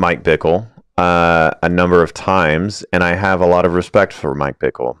met Mike Bickle a number of times, and I have a lot of respect for Mike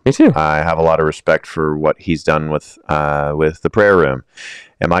Bickle. Me too. I have a lot of respect for what he's done with the prayer room.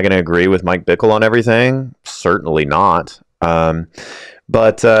 Am I going to agree with Mike Bickle on everything? Certainly not.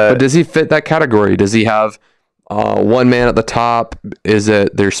 But does he fit that category? Does he have one man at the top? Is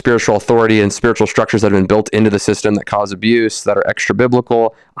it their spiritual authority and spiritual structures that have been built into the system that cause abuse, that are extra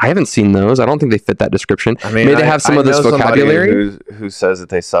biblical? I haven't seen those. I don't think they fit that description. I mean, May they have some of this vocabulary? Who says that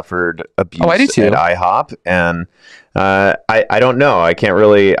they suffered abuse I do too. at IHOP, and I don't know. I can't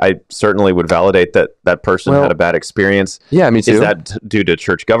really. I certainly would validate that person had a bad experience. Yeah, me too. Is that due to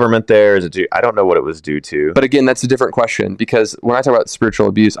church government there? Is it due? I don't know what it was due to. But again, that's a different question, because when I talk about spiritual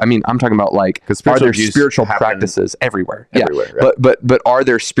abuse, I mean, I'm talking about are there spiritual practices everywhere? Everywhere, yeah. Right? But are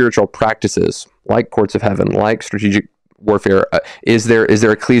there spiritual practices like courts of heaven, like strategic warfare. Is there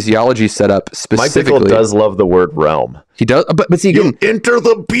ecclesiology set up specifically? Mike Bickle does love the word realm. He does, but see, again, enter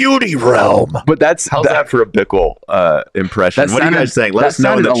the beauty realm. But how's that for a Bickle impression? What are you guys saying? Let us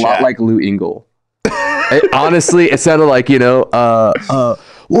know in the chat. That sounded a lot like Lou Engle. Honestly, it sounded like,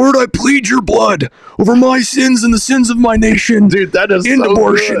 Lord, I plead your blood over my sins and the sins of my nation. Dude, that is in so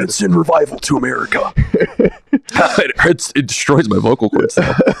abortion good. and sin revival to America. It destroys my vocal cords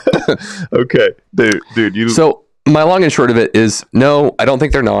now. Okay, dude, you. So my long and short of it is, no, I don't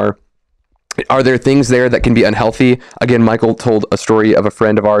think they're NAR. Are there things there that can be unhealthy? Again, Michael told a story of a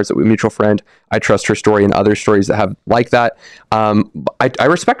friend of ours, a mutual friend. I trust her story and other stories that have like that. I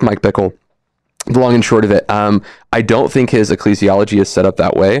respect Mike Bickle. The long and short of it, I don't think his ecclesiology is set up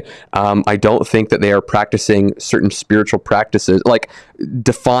that way. I don't think that they are practicing certain spiritual practices, like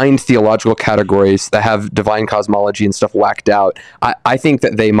defined theological categories that have divine cosmology and stuff whacked out. I think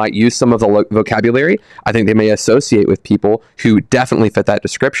that they might use some of the vocabulary. I think they may associate with people who definitely fit that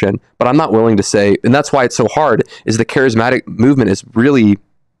description, but I'm not willing to say, and that's why it's so hard, is the charismatic movement is really...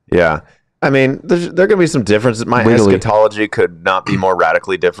 Yeah. I mean, there are going to be some differences. My eschatology could not be more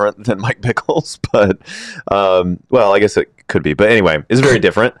radically different than Mike Bickle's, but, well, I guess it could be. But anyway, it's very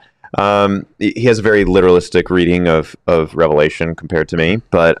different. He has a very literalistic reading of Revelation compared to me.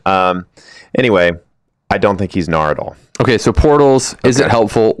 But anyway, I don't think he's NAR at all. Okay, so portals isn't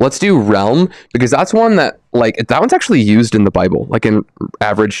helpful. Let's do realm, because that's one that, that one's actually used in the Bible, like in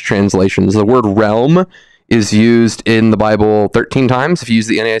average translations. The word realm is used in the Bible 13 times if you use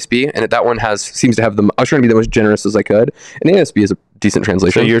the NASB, and that one seems to have I was trying to be the most generous as I could, and NASB is a decent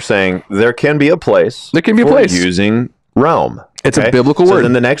translation. So you're saying there can be a place using realm. It's a biblical word. So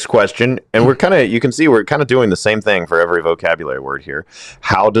then the next question, and you can see we're kind of doing the same thing for every vocabulary word here.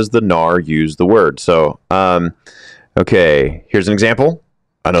 How does the NAR use the word? So, okay, here's an example.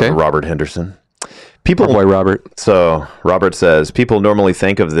 Another Robert Henderson. Robert. So Robert says, people normally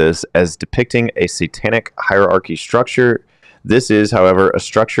think of this as depicting a satanic hierarchy structure. This is, however, a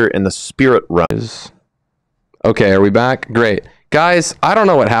structure in the spirit realm. Okay, are we back? Great. Guys, I don't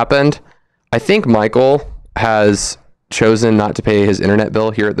know what happened. I think Michael has chosen not to pay his internet bill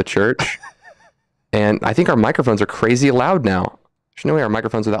here at the church. And I think our microphones are crazy loud now. There's no way our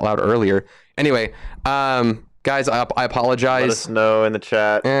microphones were that loud earlier. Anyway, guys, I apologize. Let us know in the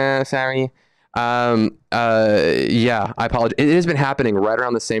chat. Sorry. Yeah, I apologize. It has been happening right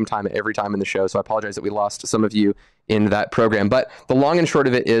around the same time every time in the show, so I apologize that we lost some of you in that program. But the long and short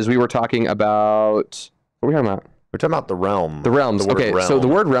of it is we were talking about... What are we talking about? We're talking about the realm. The realms. Okay, realm. So the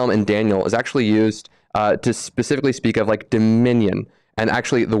word realm in Daniel is actually used to specifically speak of dominion. And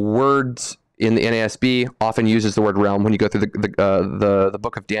actually the words in the NASB often uses the word realm when you go through the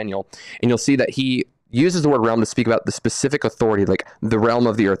book of Daniel. And you'll see that he uses the word realm to speak about the specific authority, like the realm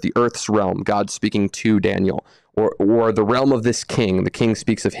of the earth's realm, God speaking to Daniel, or the realm of this king. The king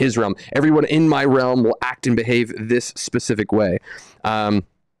speaks of his realm. Everyone in my realm will act and behave this specific way.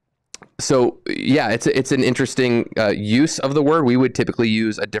 So yeah, it's an interesting use of the word. We would typically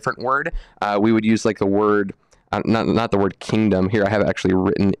use a different word. We would use the word, not the word kingdom. Here, I have it actually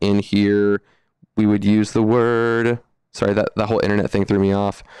written in here. We would use the word, sorry, that whole internet thing threw me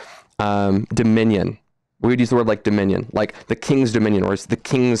off. Dominion. We would use the word dominion, like the king's dominion, or the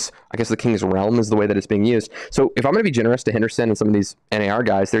king's realm is the way that it's being used. So if I'm going to be generous to Henderson and some of these NAR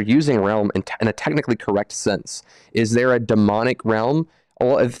guys, they're using realm in a technically correct sense. Is there a demonic realm?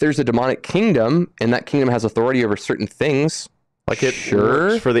 Well, if there's a demonic kingdom and that kingdom has authority over certain things, it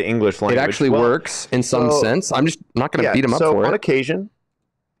works for the English language. It actually works in some sense. I'm just not going to beat them up for it. On occasion,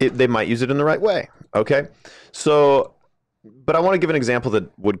 they might use it in the right way. Okay, so. But I want to give an example that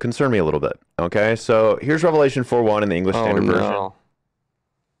would concern me a little bit. Okay, so here's Revelation 4:1 in the English Standard Version.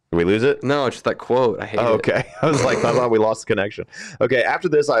 Did we lose it? No, it's just that quote. I hate it. Okay, I was I thought we lost the connection. Okay, after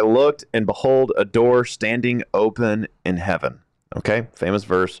this I looked, and behold, a door standing open in heaven. Okay, famous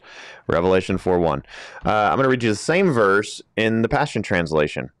verse, Revelation 4:1. I'm going to read you the same verse in the Passion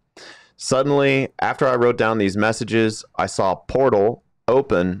Translation. Suddenly, after I wrote down these messages, I saw a portal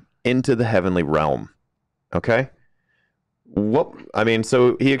open into the heavenly realm. Okay?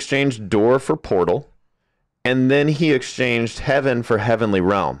 So he exchanged door for portal, and then he exchanged heaven for heavenly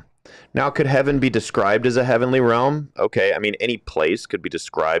realm. Now, could heaven be described as a heavenly realm? Okay, any place could be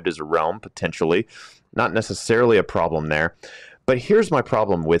described as a realm, potentially. Not necessarily a problem there. But here's my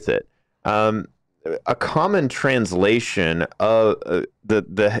problem with it. A common translation of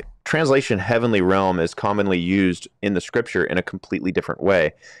the translation heavenly realm is commonly used in the scripture in a completely different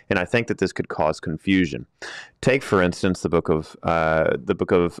way, and I think that this could cause confusion. Take, for instance, the book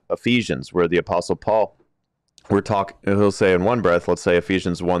of Ephesians, where the Apostle Paul he'll say in one breath, let's say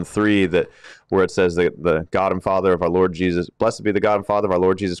Ephesians 1:3, that where it says that the God and Father of our Lord Jesus, blessed be the God and Father of our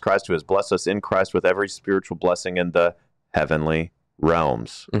Lord Jesus Christ, who has blessed us in Christ with every spiritual blessing in the heavenly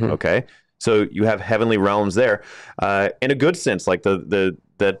realms. Okay, so you have heavenly realms there, in a good sense, like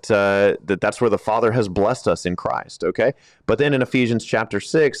that's where the Father has blessed us in Christ. Okay, but then in Ephesians chapter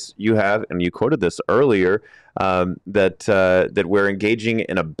 6, you have, and you quoted this earlier, that we're engaging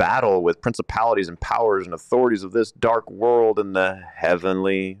in a battle with principalities and powers and authorities of this dark world in the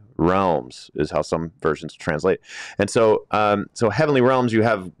heavenly realms, is how some versions translate. And so heavenly realms, you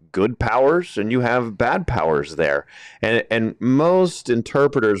have good powers and you have bad powers there, and most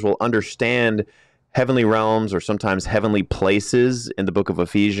interpreters will understand heavenly realms, or sometimes heavenly places in the book of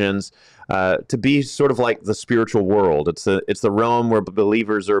Ephesians, to be sort of like the spiritual world. It's the realm where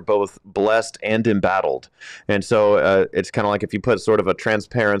believers are both blessed and embattled. And so it's kind of like if you put sort of a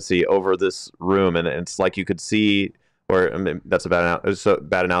transparency over this room, and it's like you could see, or I mean, that's a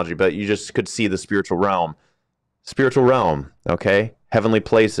bad analogy, but you just could see the spiritual realm. Spiritual realm, okay? Heavenly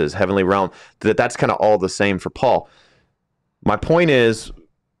places, heavenly realm. That's kind of all the same for Paul. My point is,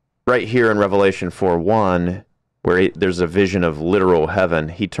 right here in Revelation 4:1, where there's a vision of literal heaven,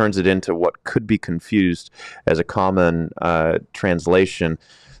 he turns it into what could be confused as a common translation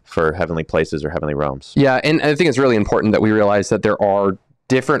for heavenly places or heavenly realms. Yeah, and I think it's really important that we realize that there are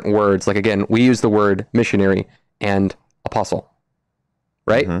different words. Like, again, we use the word missionary and apostle,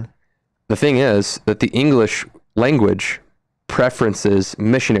 right? The thing is that the English language preferences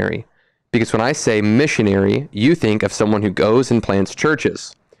missionary, because when I say missionary, you think of someone who goes and plants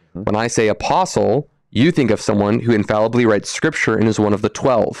churches. When I say apostle, you think of someone who infallibly writes scripture and is one of the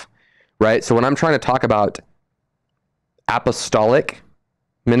 12, right? So when I'm trying to talk about apostolic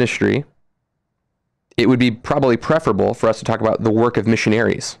ministry, it would be probably preferable for us to talk about the work of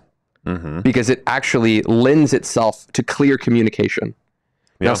missionaries, because it actually lends itself to clear communication.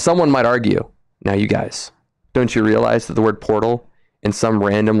 Now, someone might argue, now you guys, don't you realize that the word portal in some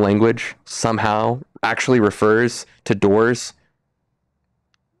random language somehow actually refers to doors?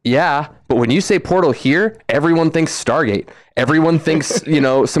 Yeah, but when you say portal here, everyone thinks Stargate. Everyone thinks,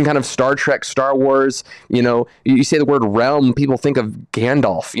 some kind of Star Trek, Star Wars. You say the word realm, people think of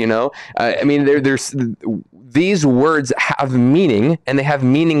Gandalf. I mean, there's these words have meaning, and they have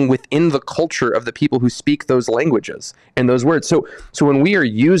meaning within the culture of the people who speak those languages and those words. So when we are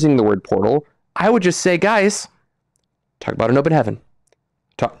using the word portal, I would just say, guys, talk about an open heaven.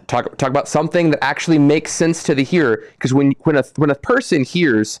 Talk about something that actually makes sense to the hearer. Because when a person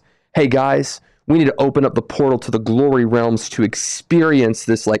hears, hey guys, we need to open up the portal to the glory realms to experience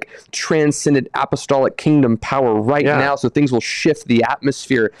this like transcendent apostolic kingdom power right now, so things will shift the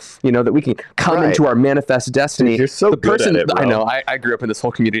atmosphere, that we can come into our manifest destiny. Dude, you're so good at it, bro. I know. I grew up in this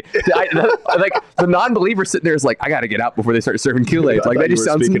whole community. Like the non-believer sitting there is like, I got to get out before they start serving Kool-Aid. Like that just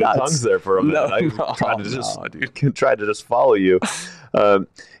sounds nuts. In tongues there for a minute. I tried to just follow you.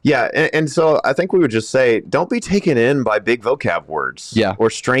 And so I think we would just say, don't be taken in by big vocab words, or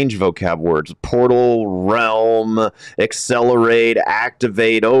strange vocab words. Portal, realm, accelerate,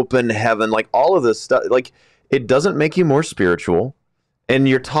 activate, open heaven, like all of this stuff. Like, it doesn't make you more spiritual. And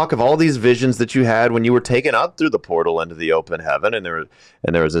your talk of all these visions that you had when you were taken up through the portal into the open heaven, and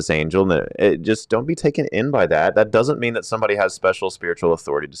there was this angel, and just don't be taken in by that. That doesn't mean that somebody has special spiritual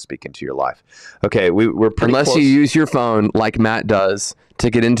authority to speak into your life. Okay, we're pretty unless close. You use your phone like Matt does to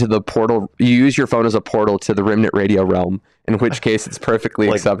get into the portal. You use your phone as a portal to the Remnant Radio realm, in which case it's perfectly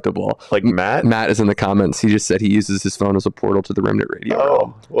acceptable. Like Matt? Matt is in the comments. He just said he uses his phone as a portal to the Remnant Radio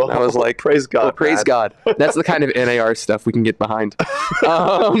realm. Well, I was like, praise God. Well, praise God. That's the kind of NAR stuff we can get behind.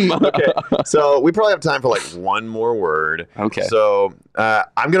 Okay, so we probably have time for like one more word. Okay. So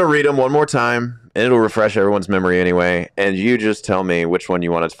I'm going to read them one more time, and it'll refresh everyone's memory anyway. And you just tell me which one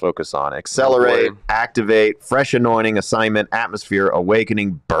you want to focus on. Accelerate, activate, fresh anointing, assignment, atmosphere,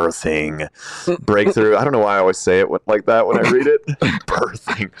 awakening, birthing, breakthrough. I don't know why I always say it like that when I read it.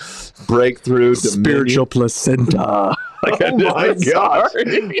 Birthing, breakthrough, spiritual placenta. Like, oh my gosh.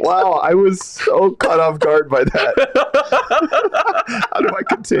 Wow, I was so caught off guard by that. How do I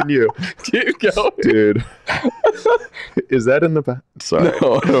continue? Keep going. Dude. Is that in the... Sorry.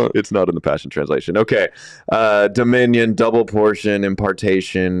 No. It's not in the Passion Translation. Okay. Dominion, double portion,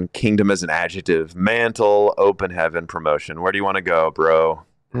 impartation, kingdom as an adjective, mantle, open heaven, promotion. Where do you want to go, bro?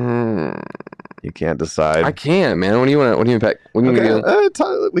 You can't decide. I can't, man. What do you pick?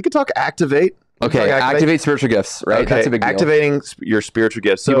 We could talk activate. Okay, activate spiritual gifts, right? Okay. That's a big deal. Activating your spiritual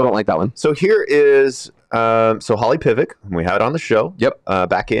gifts. People don't like that one. So here is, Holly Pivick, we had it on the show. Yep.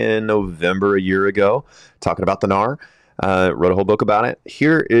 Back in November a year ago, talking about the NAR. wrote a whole book about it.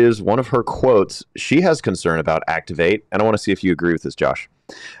 Here is one of her quotes. She has concern about activate, and I want to see if you agree with this, Josh.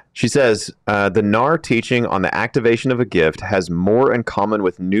 She says, the NAR teaching on the activation of a gift has more in common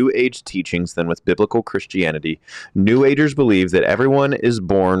with New Age teachings than with biblical Christianity. New Agers believe that everyone is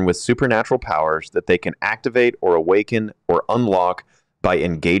born with supernatural powers that they can activate or awaken or unlock by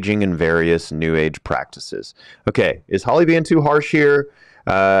engaging in various New Age practices. Okay, is Holly being too harsh here,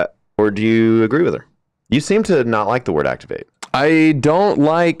 or do you agree with her? You seem to not like the word activate. I don't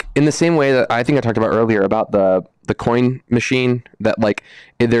like, in the same way that I think I talked about earlier about the coin machine, that like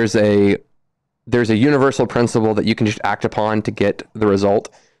there's a universal principle that you can just act upon to get the result.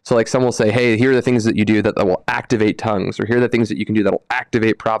 So like some will say, hey, here are the things that you do that will activate tongues, or here are the things that you can do that will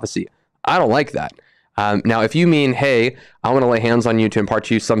activate prophecy. I don't like that. Now, if you mean, hey, I want to lay hands on you to impart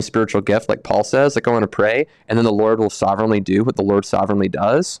to you some spiritual gift, like Paul says, like I want to pray, and then the Lord will sovereignly do what the Lord sovereignly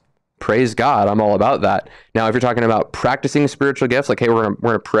does, praise God, I'm all about that. Now, if you're talking about practicing spiritual gifts, like, hey, we're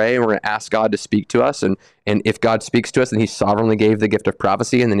gonna pray and we're gonna ask God to speak to us, and if God speaks to us, then He sovereignly gave the gift of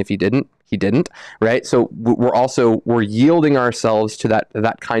prophecy, and then if He didn't, He didn't, right? So we're yielding ourselves to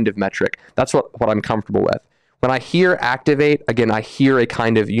that kind of metric. That's what I'm comfortable with. When I hear activate, again, I hear a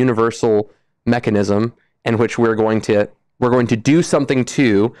kind of universal mechanism in which we're going to do something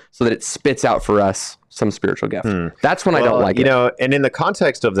to, so that it spits out for us some spiritual gift. That's when I don't like it. And in the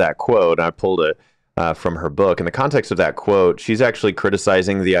context of that quote, I pulled it from her book. In the context of that quote, she's actually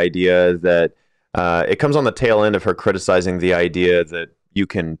criticizing the idea that it comes on the tail end of her criticizing the idea that you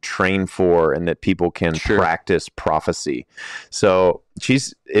can train for and that people can practice prophecy. So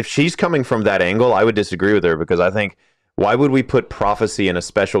if she's coming from that angle, I would disagree with her, because I think, why would we put prophecy in a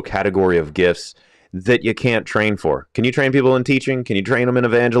special category of gifts that you can't train for? Can you train people in teaching? Can you train them in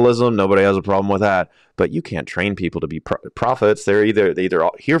evangelism? Nobody has a problem with that. But you can't train people to be prophets. They either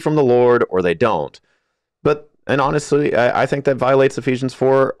hear from the Lord or they don't. And honestly, I think that violates Ephesians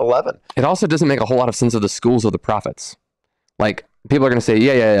 4:11. It also doesn't make a whole lot of sense of the schools of the prophets. Like, people are going to say,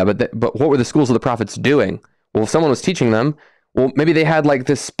 yeah, but what were the schools of the prophets doing? Well, if someone was teaching them, well, maybe they had like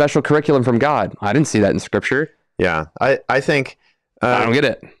this special curriculum from God. I didn't see that in Scripture. Yeah, I think... I don't get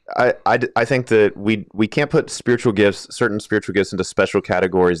it. I think that we can't put certain spiritual gifts into special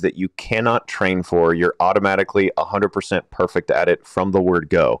categories that you cannot train for. You're automatically 100% perfect at it from the word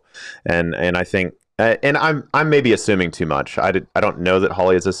go. And I think, and I'm maybe assuming too much. I don't know that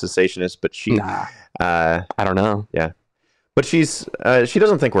Holly is a cessationist, but she... Nah, I don't know. Yeah. But she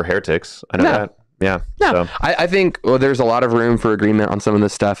doesn't think we're heretics. I know that. Yeah. No, so. I think there's a lot of room for agreement on some of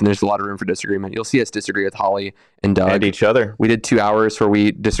this stuff, and there's a lot of room for disagreement. You'll see us disagree with Holly and Doug. And each other. We did 2 hours where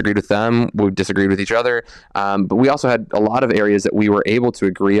we disagreed with them. We disagreed with each other. But we also had a lot of areas that we were able to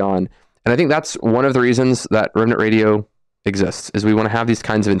agree on. And I think that's one of the reasons that Remnant Radio exists, is we want to have these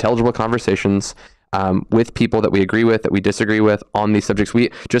kinds of intelligible conversations with people that we agree with, that we disagree with on these subjects.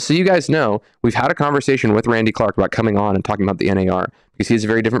 Just so you guys know, we've had a conversation with Randy Clark about coming on and talking about the NAR, because he has a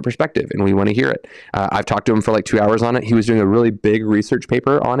very different perspective and we want to hear it. I've talked to him for like 2 hours on it. He was doing a really big research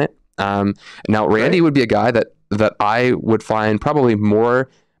paper on it. Now, Randy would be a guy that I would find probably more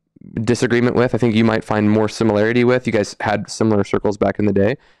disagreement with. I think you might find more similarity with. You guys had similar circles back in the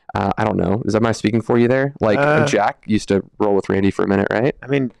day. I don't know. Am I speaking for you there? Like, Jack used to roll with Randy for a minute, right? I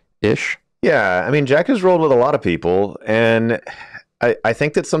mean, ish. Yeah, I mean, Jack has rolled with a lot of people, and I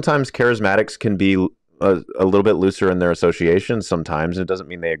think that sometimes charismatics can be a little bit looser in their associations sometimes. It doesn't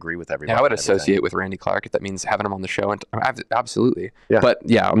mean they agree with everyone. Yeah, I would associate with Randy Clark if that means having him on the show. And absolutely. Yeah. But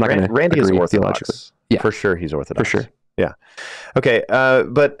yeah, I'm not going to Randy agree is orthodox. Yeah. For sure he's orthodox. For sure. Yeah. Okay.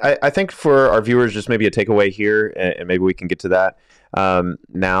 But I think for our viewers, just maybe a takeaway here, and maybe we can get to that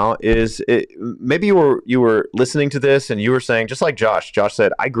now, is maybe you were listening to this and you were saying, just like Josh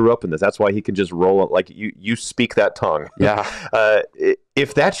said, I grew up in this. That's why he can just roll it. Like you speak that tongue. Yeah.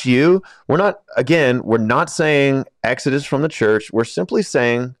 If that's you, we're not saying exodus from the church. We're simply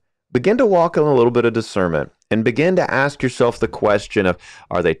saying, begin to walk in a little bit of discernment and begin to ask yourself the question of,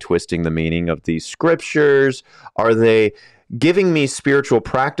 are they twisting the meaning of these scriptures? Are they giving me spiritual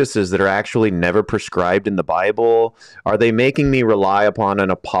practices that are actually never prescribed in the Bible? Are they making me rely upon an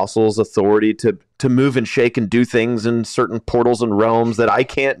apostle's authority to move and shake and do things in certain portals and realms that I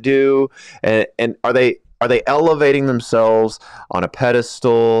can't do? And are they elevating themselves on a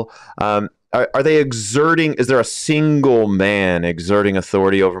pedestal? Are they exerting? Is there a single man exerting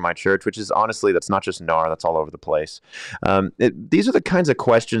authority over my church? Which is honestly, that's not just NAR, that's all over the place. These are the kinds of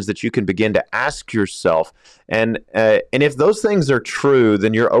questions that you can begin to ask yourself. And if those things are true,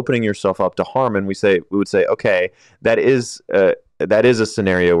 then you're opening yourself up to harm. And we would say, okay, that is that is a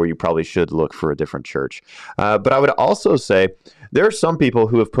scenario where you probably should look for a different church. But I would also say there are some people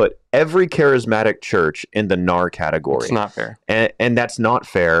who have put every charismatic church in the NAR category. It's not fair. And that's not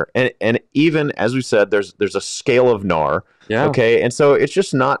fair. And even, as we said, there's a scale of NAR. Yeah. Okay. And so it's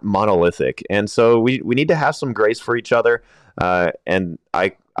just not monolithic. And so we need to have some grace for each other. And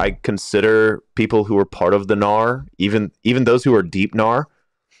I consider people who are part of the NAR, even those who are deep NAR,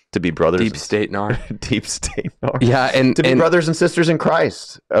 to be brothers. Deep state NAR. Deep state NAR. Yeah. And to be brothers and sisters in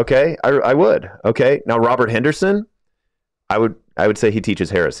Christ. Okay. I would. Okay. Now, Robert Henderson, I would say he teaches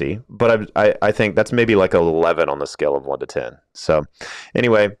heresy, but I think that's maybe like 11 on the scale of 1 to 10. So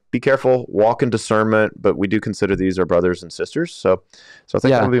anyway, be careful, walk in discernment, but we do consider these our brothers and sisters. So I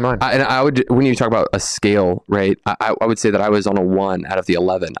think that would be mine. And I would, when you talk about a scale, right, I would say that I was on a 1 out of the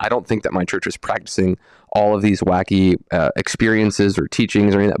 11. I don't think that my church was practicing all of these wacky experiences or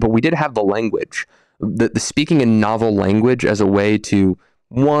teachings or anything, but we did have the language, the speaking in novel language as a way to,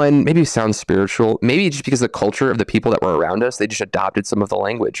 one, maybe sound spiritual, maybe just because the culture of the people that were around us, they just adopted some of the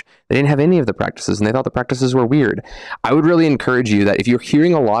language. They didn't have any of the practices and they thought the practices were weird. I would really encourage you that if you're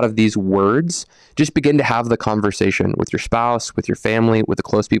hearing a lot of these words, just begin to have the conversation with your spouse, with your family, with the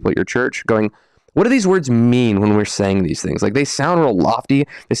close people at your church, going, what do these words mean when we're saying these things? Like, they sound real lofty,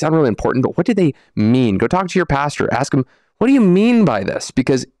 they sound really important, but what do they mean? Go talk to your pastor, ask him, what do you mean by this?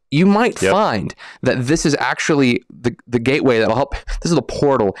 Because you might find that this is actually the gateway that'll help. This is the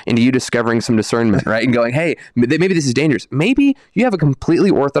portal into you discovering some discernment, right? And going, hey, maybe this is dangerous. Maybe you have a completely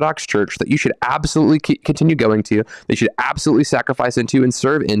orthodox church that you should absolutely continue going to, that you should absolutely sacrifice into and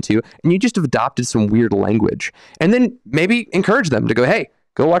serve into, and you just have adopted some weird language. And then maybe encourage them to go, hey,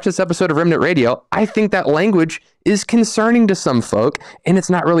 go watch this episode of Remnant Radio. I think that language is concerning to some folk, and it's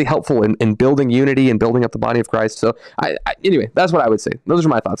not really helpful in building unity and building up the body of Christ. So anyway, that's what I would say. Those are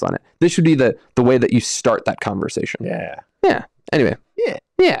my thoughts on it. This should be the way that you start that conversation. Yeah. Anyway.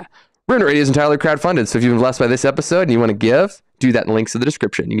 Yeah. Remnant Radio is entirely crowdfunded. So if you've been blessed by this episode and you want to give, do that in links in the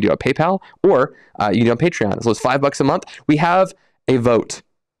description. You can do it on PayPal or you can do it on Patreon. So it's $5 a month. We have a vote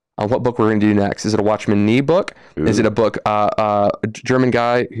on what book we're going to do next. Is it a Watchman Nee book? Ooh. Is it a book, a German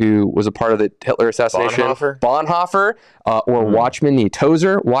guy who was a part of the Hitler assassination? Bonhoeffer or Watchman Nee.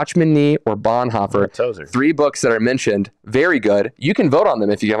 Tozer, Watchman Nee, or Bonhoeffer. Tozer. 3 books that are mentioned. Very good. You can vote on them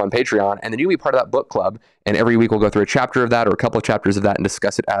if you have on Patreon, and then you can be part of that book club. And every week we'll go through a chapter of that or a couple of chapters of that and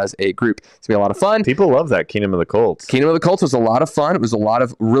discuss it as a group. It's going to be a lot of fun. People love that Kingdom of the Cults. Kingdom of the Cults was a lot of fun. It was a lot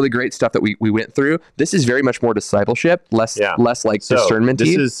of really great stuff that we went through. This is very much more discipleship, less like discernment-y.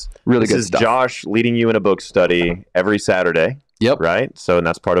 This is really good stuff. Josh leading you in a book study every Saturday. Yep. Right? So, and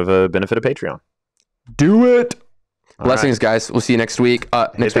that's part of a benefit of Patreon. Do it. Blessings, guys. We'll see you next week.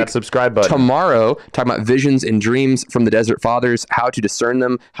 Hit that subscribe button. Tomorrow, talking about visions and dreams from the Desert Fathers, how to discern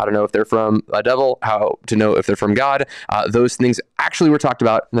them, how to know if they're from a devil, how to know if they're from God. Those things actually were talked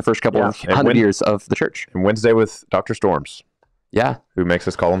about in the first couple of 100 years of the church. And Wednesday with Dr. Storms. Yeah. Who makes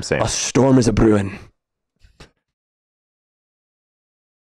us call him Sam. A storm is a brewing.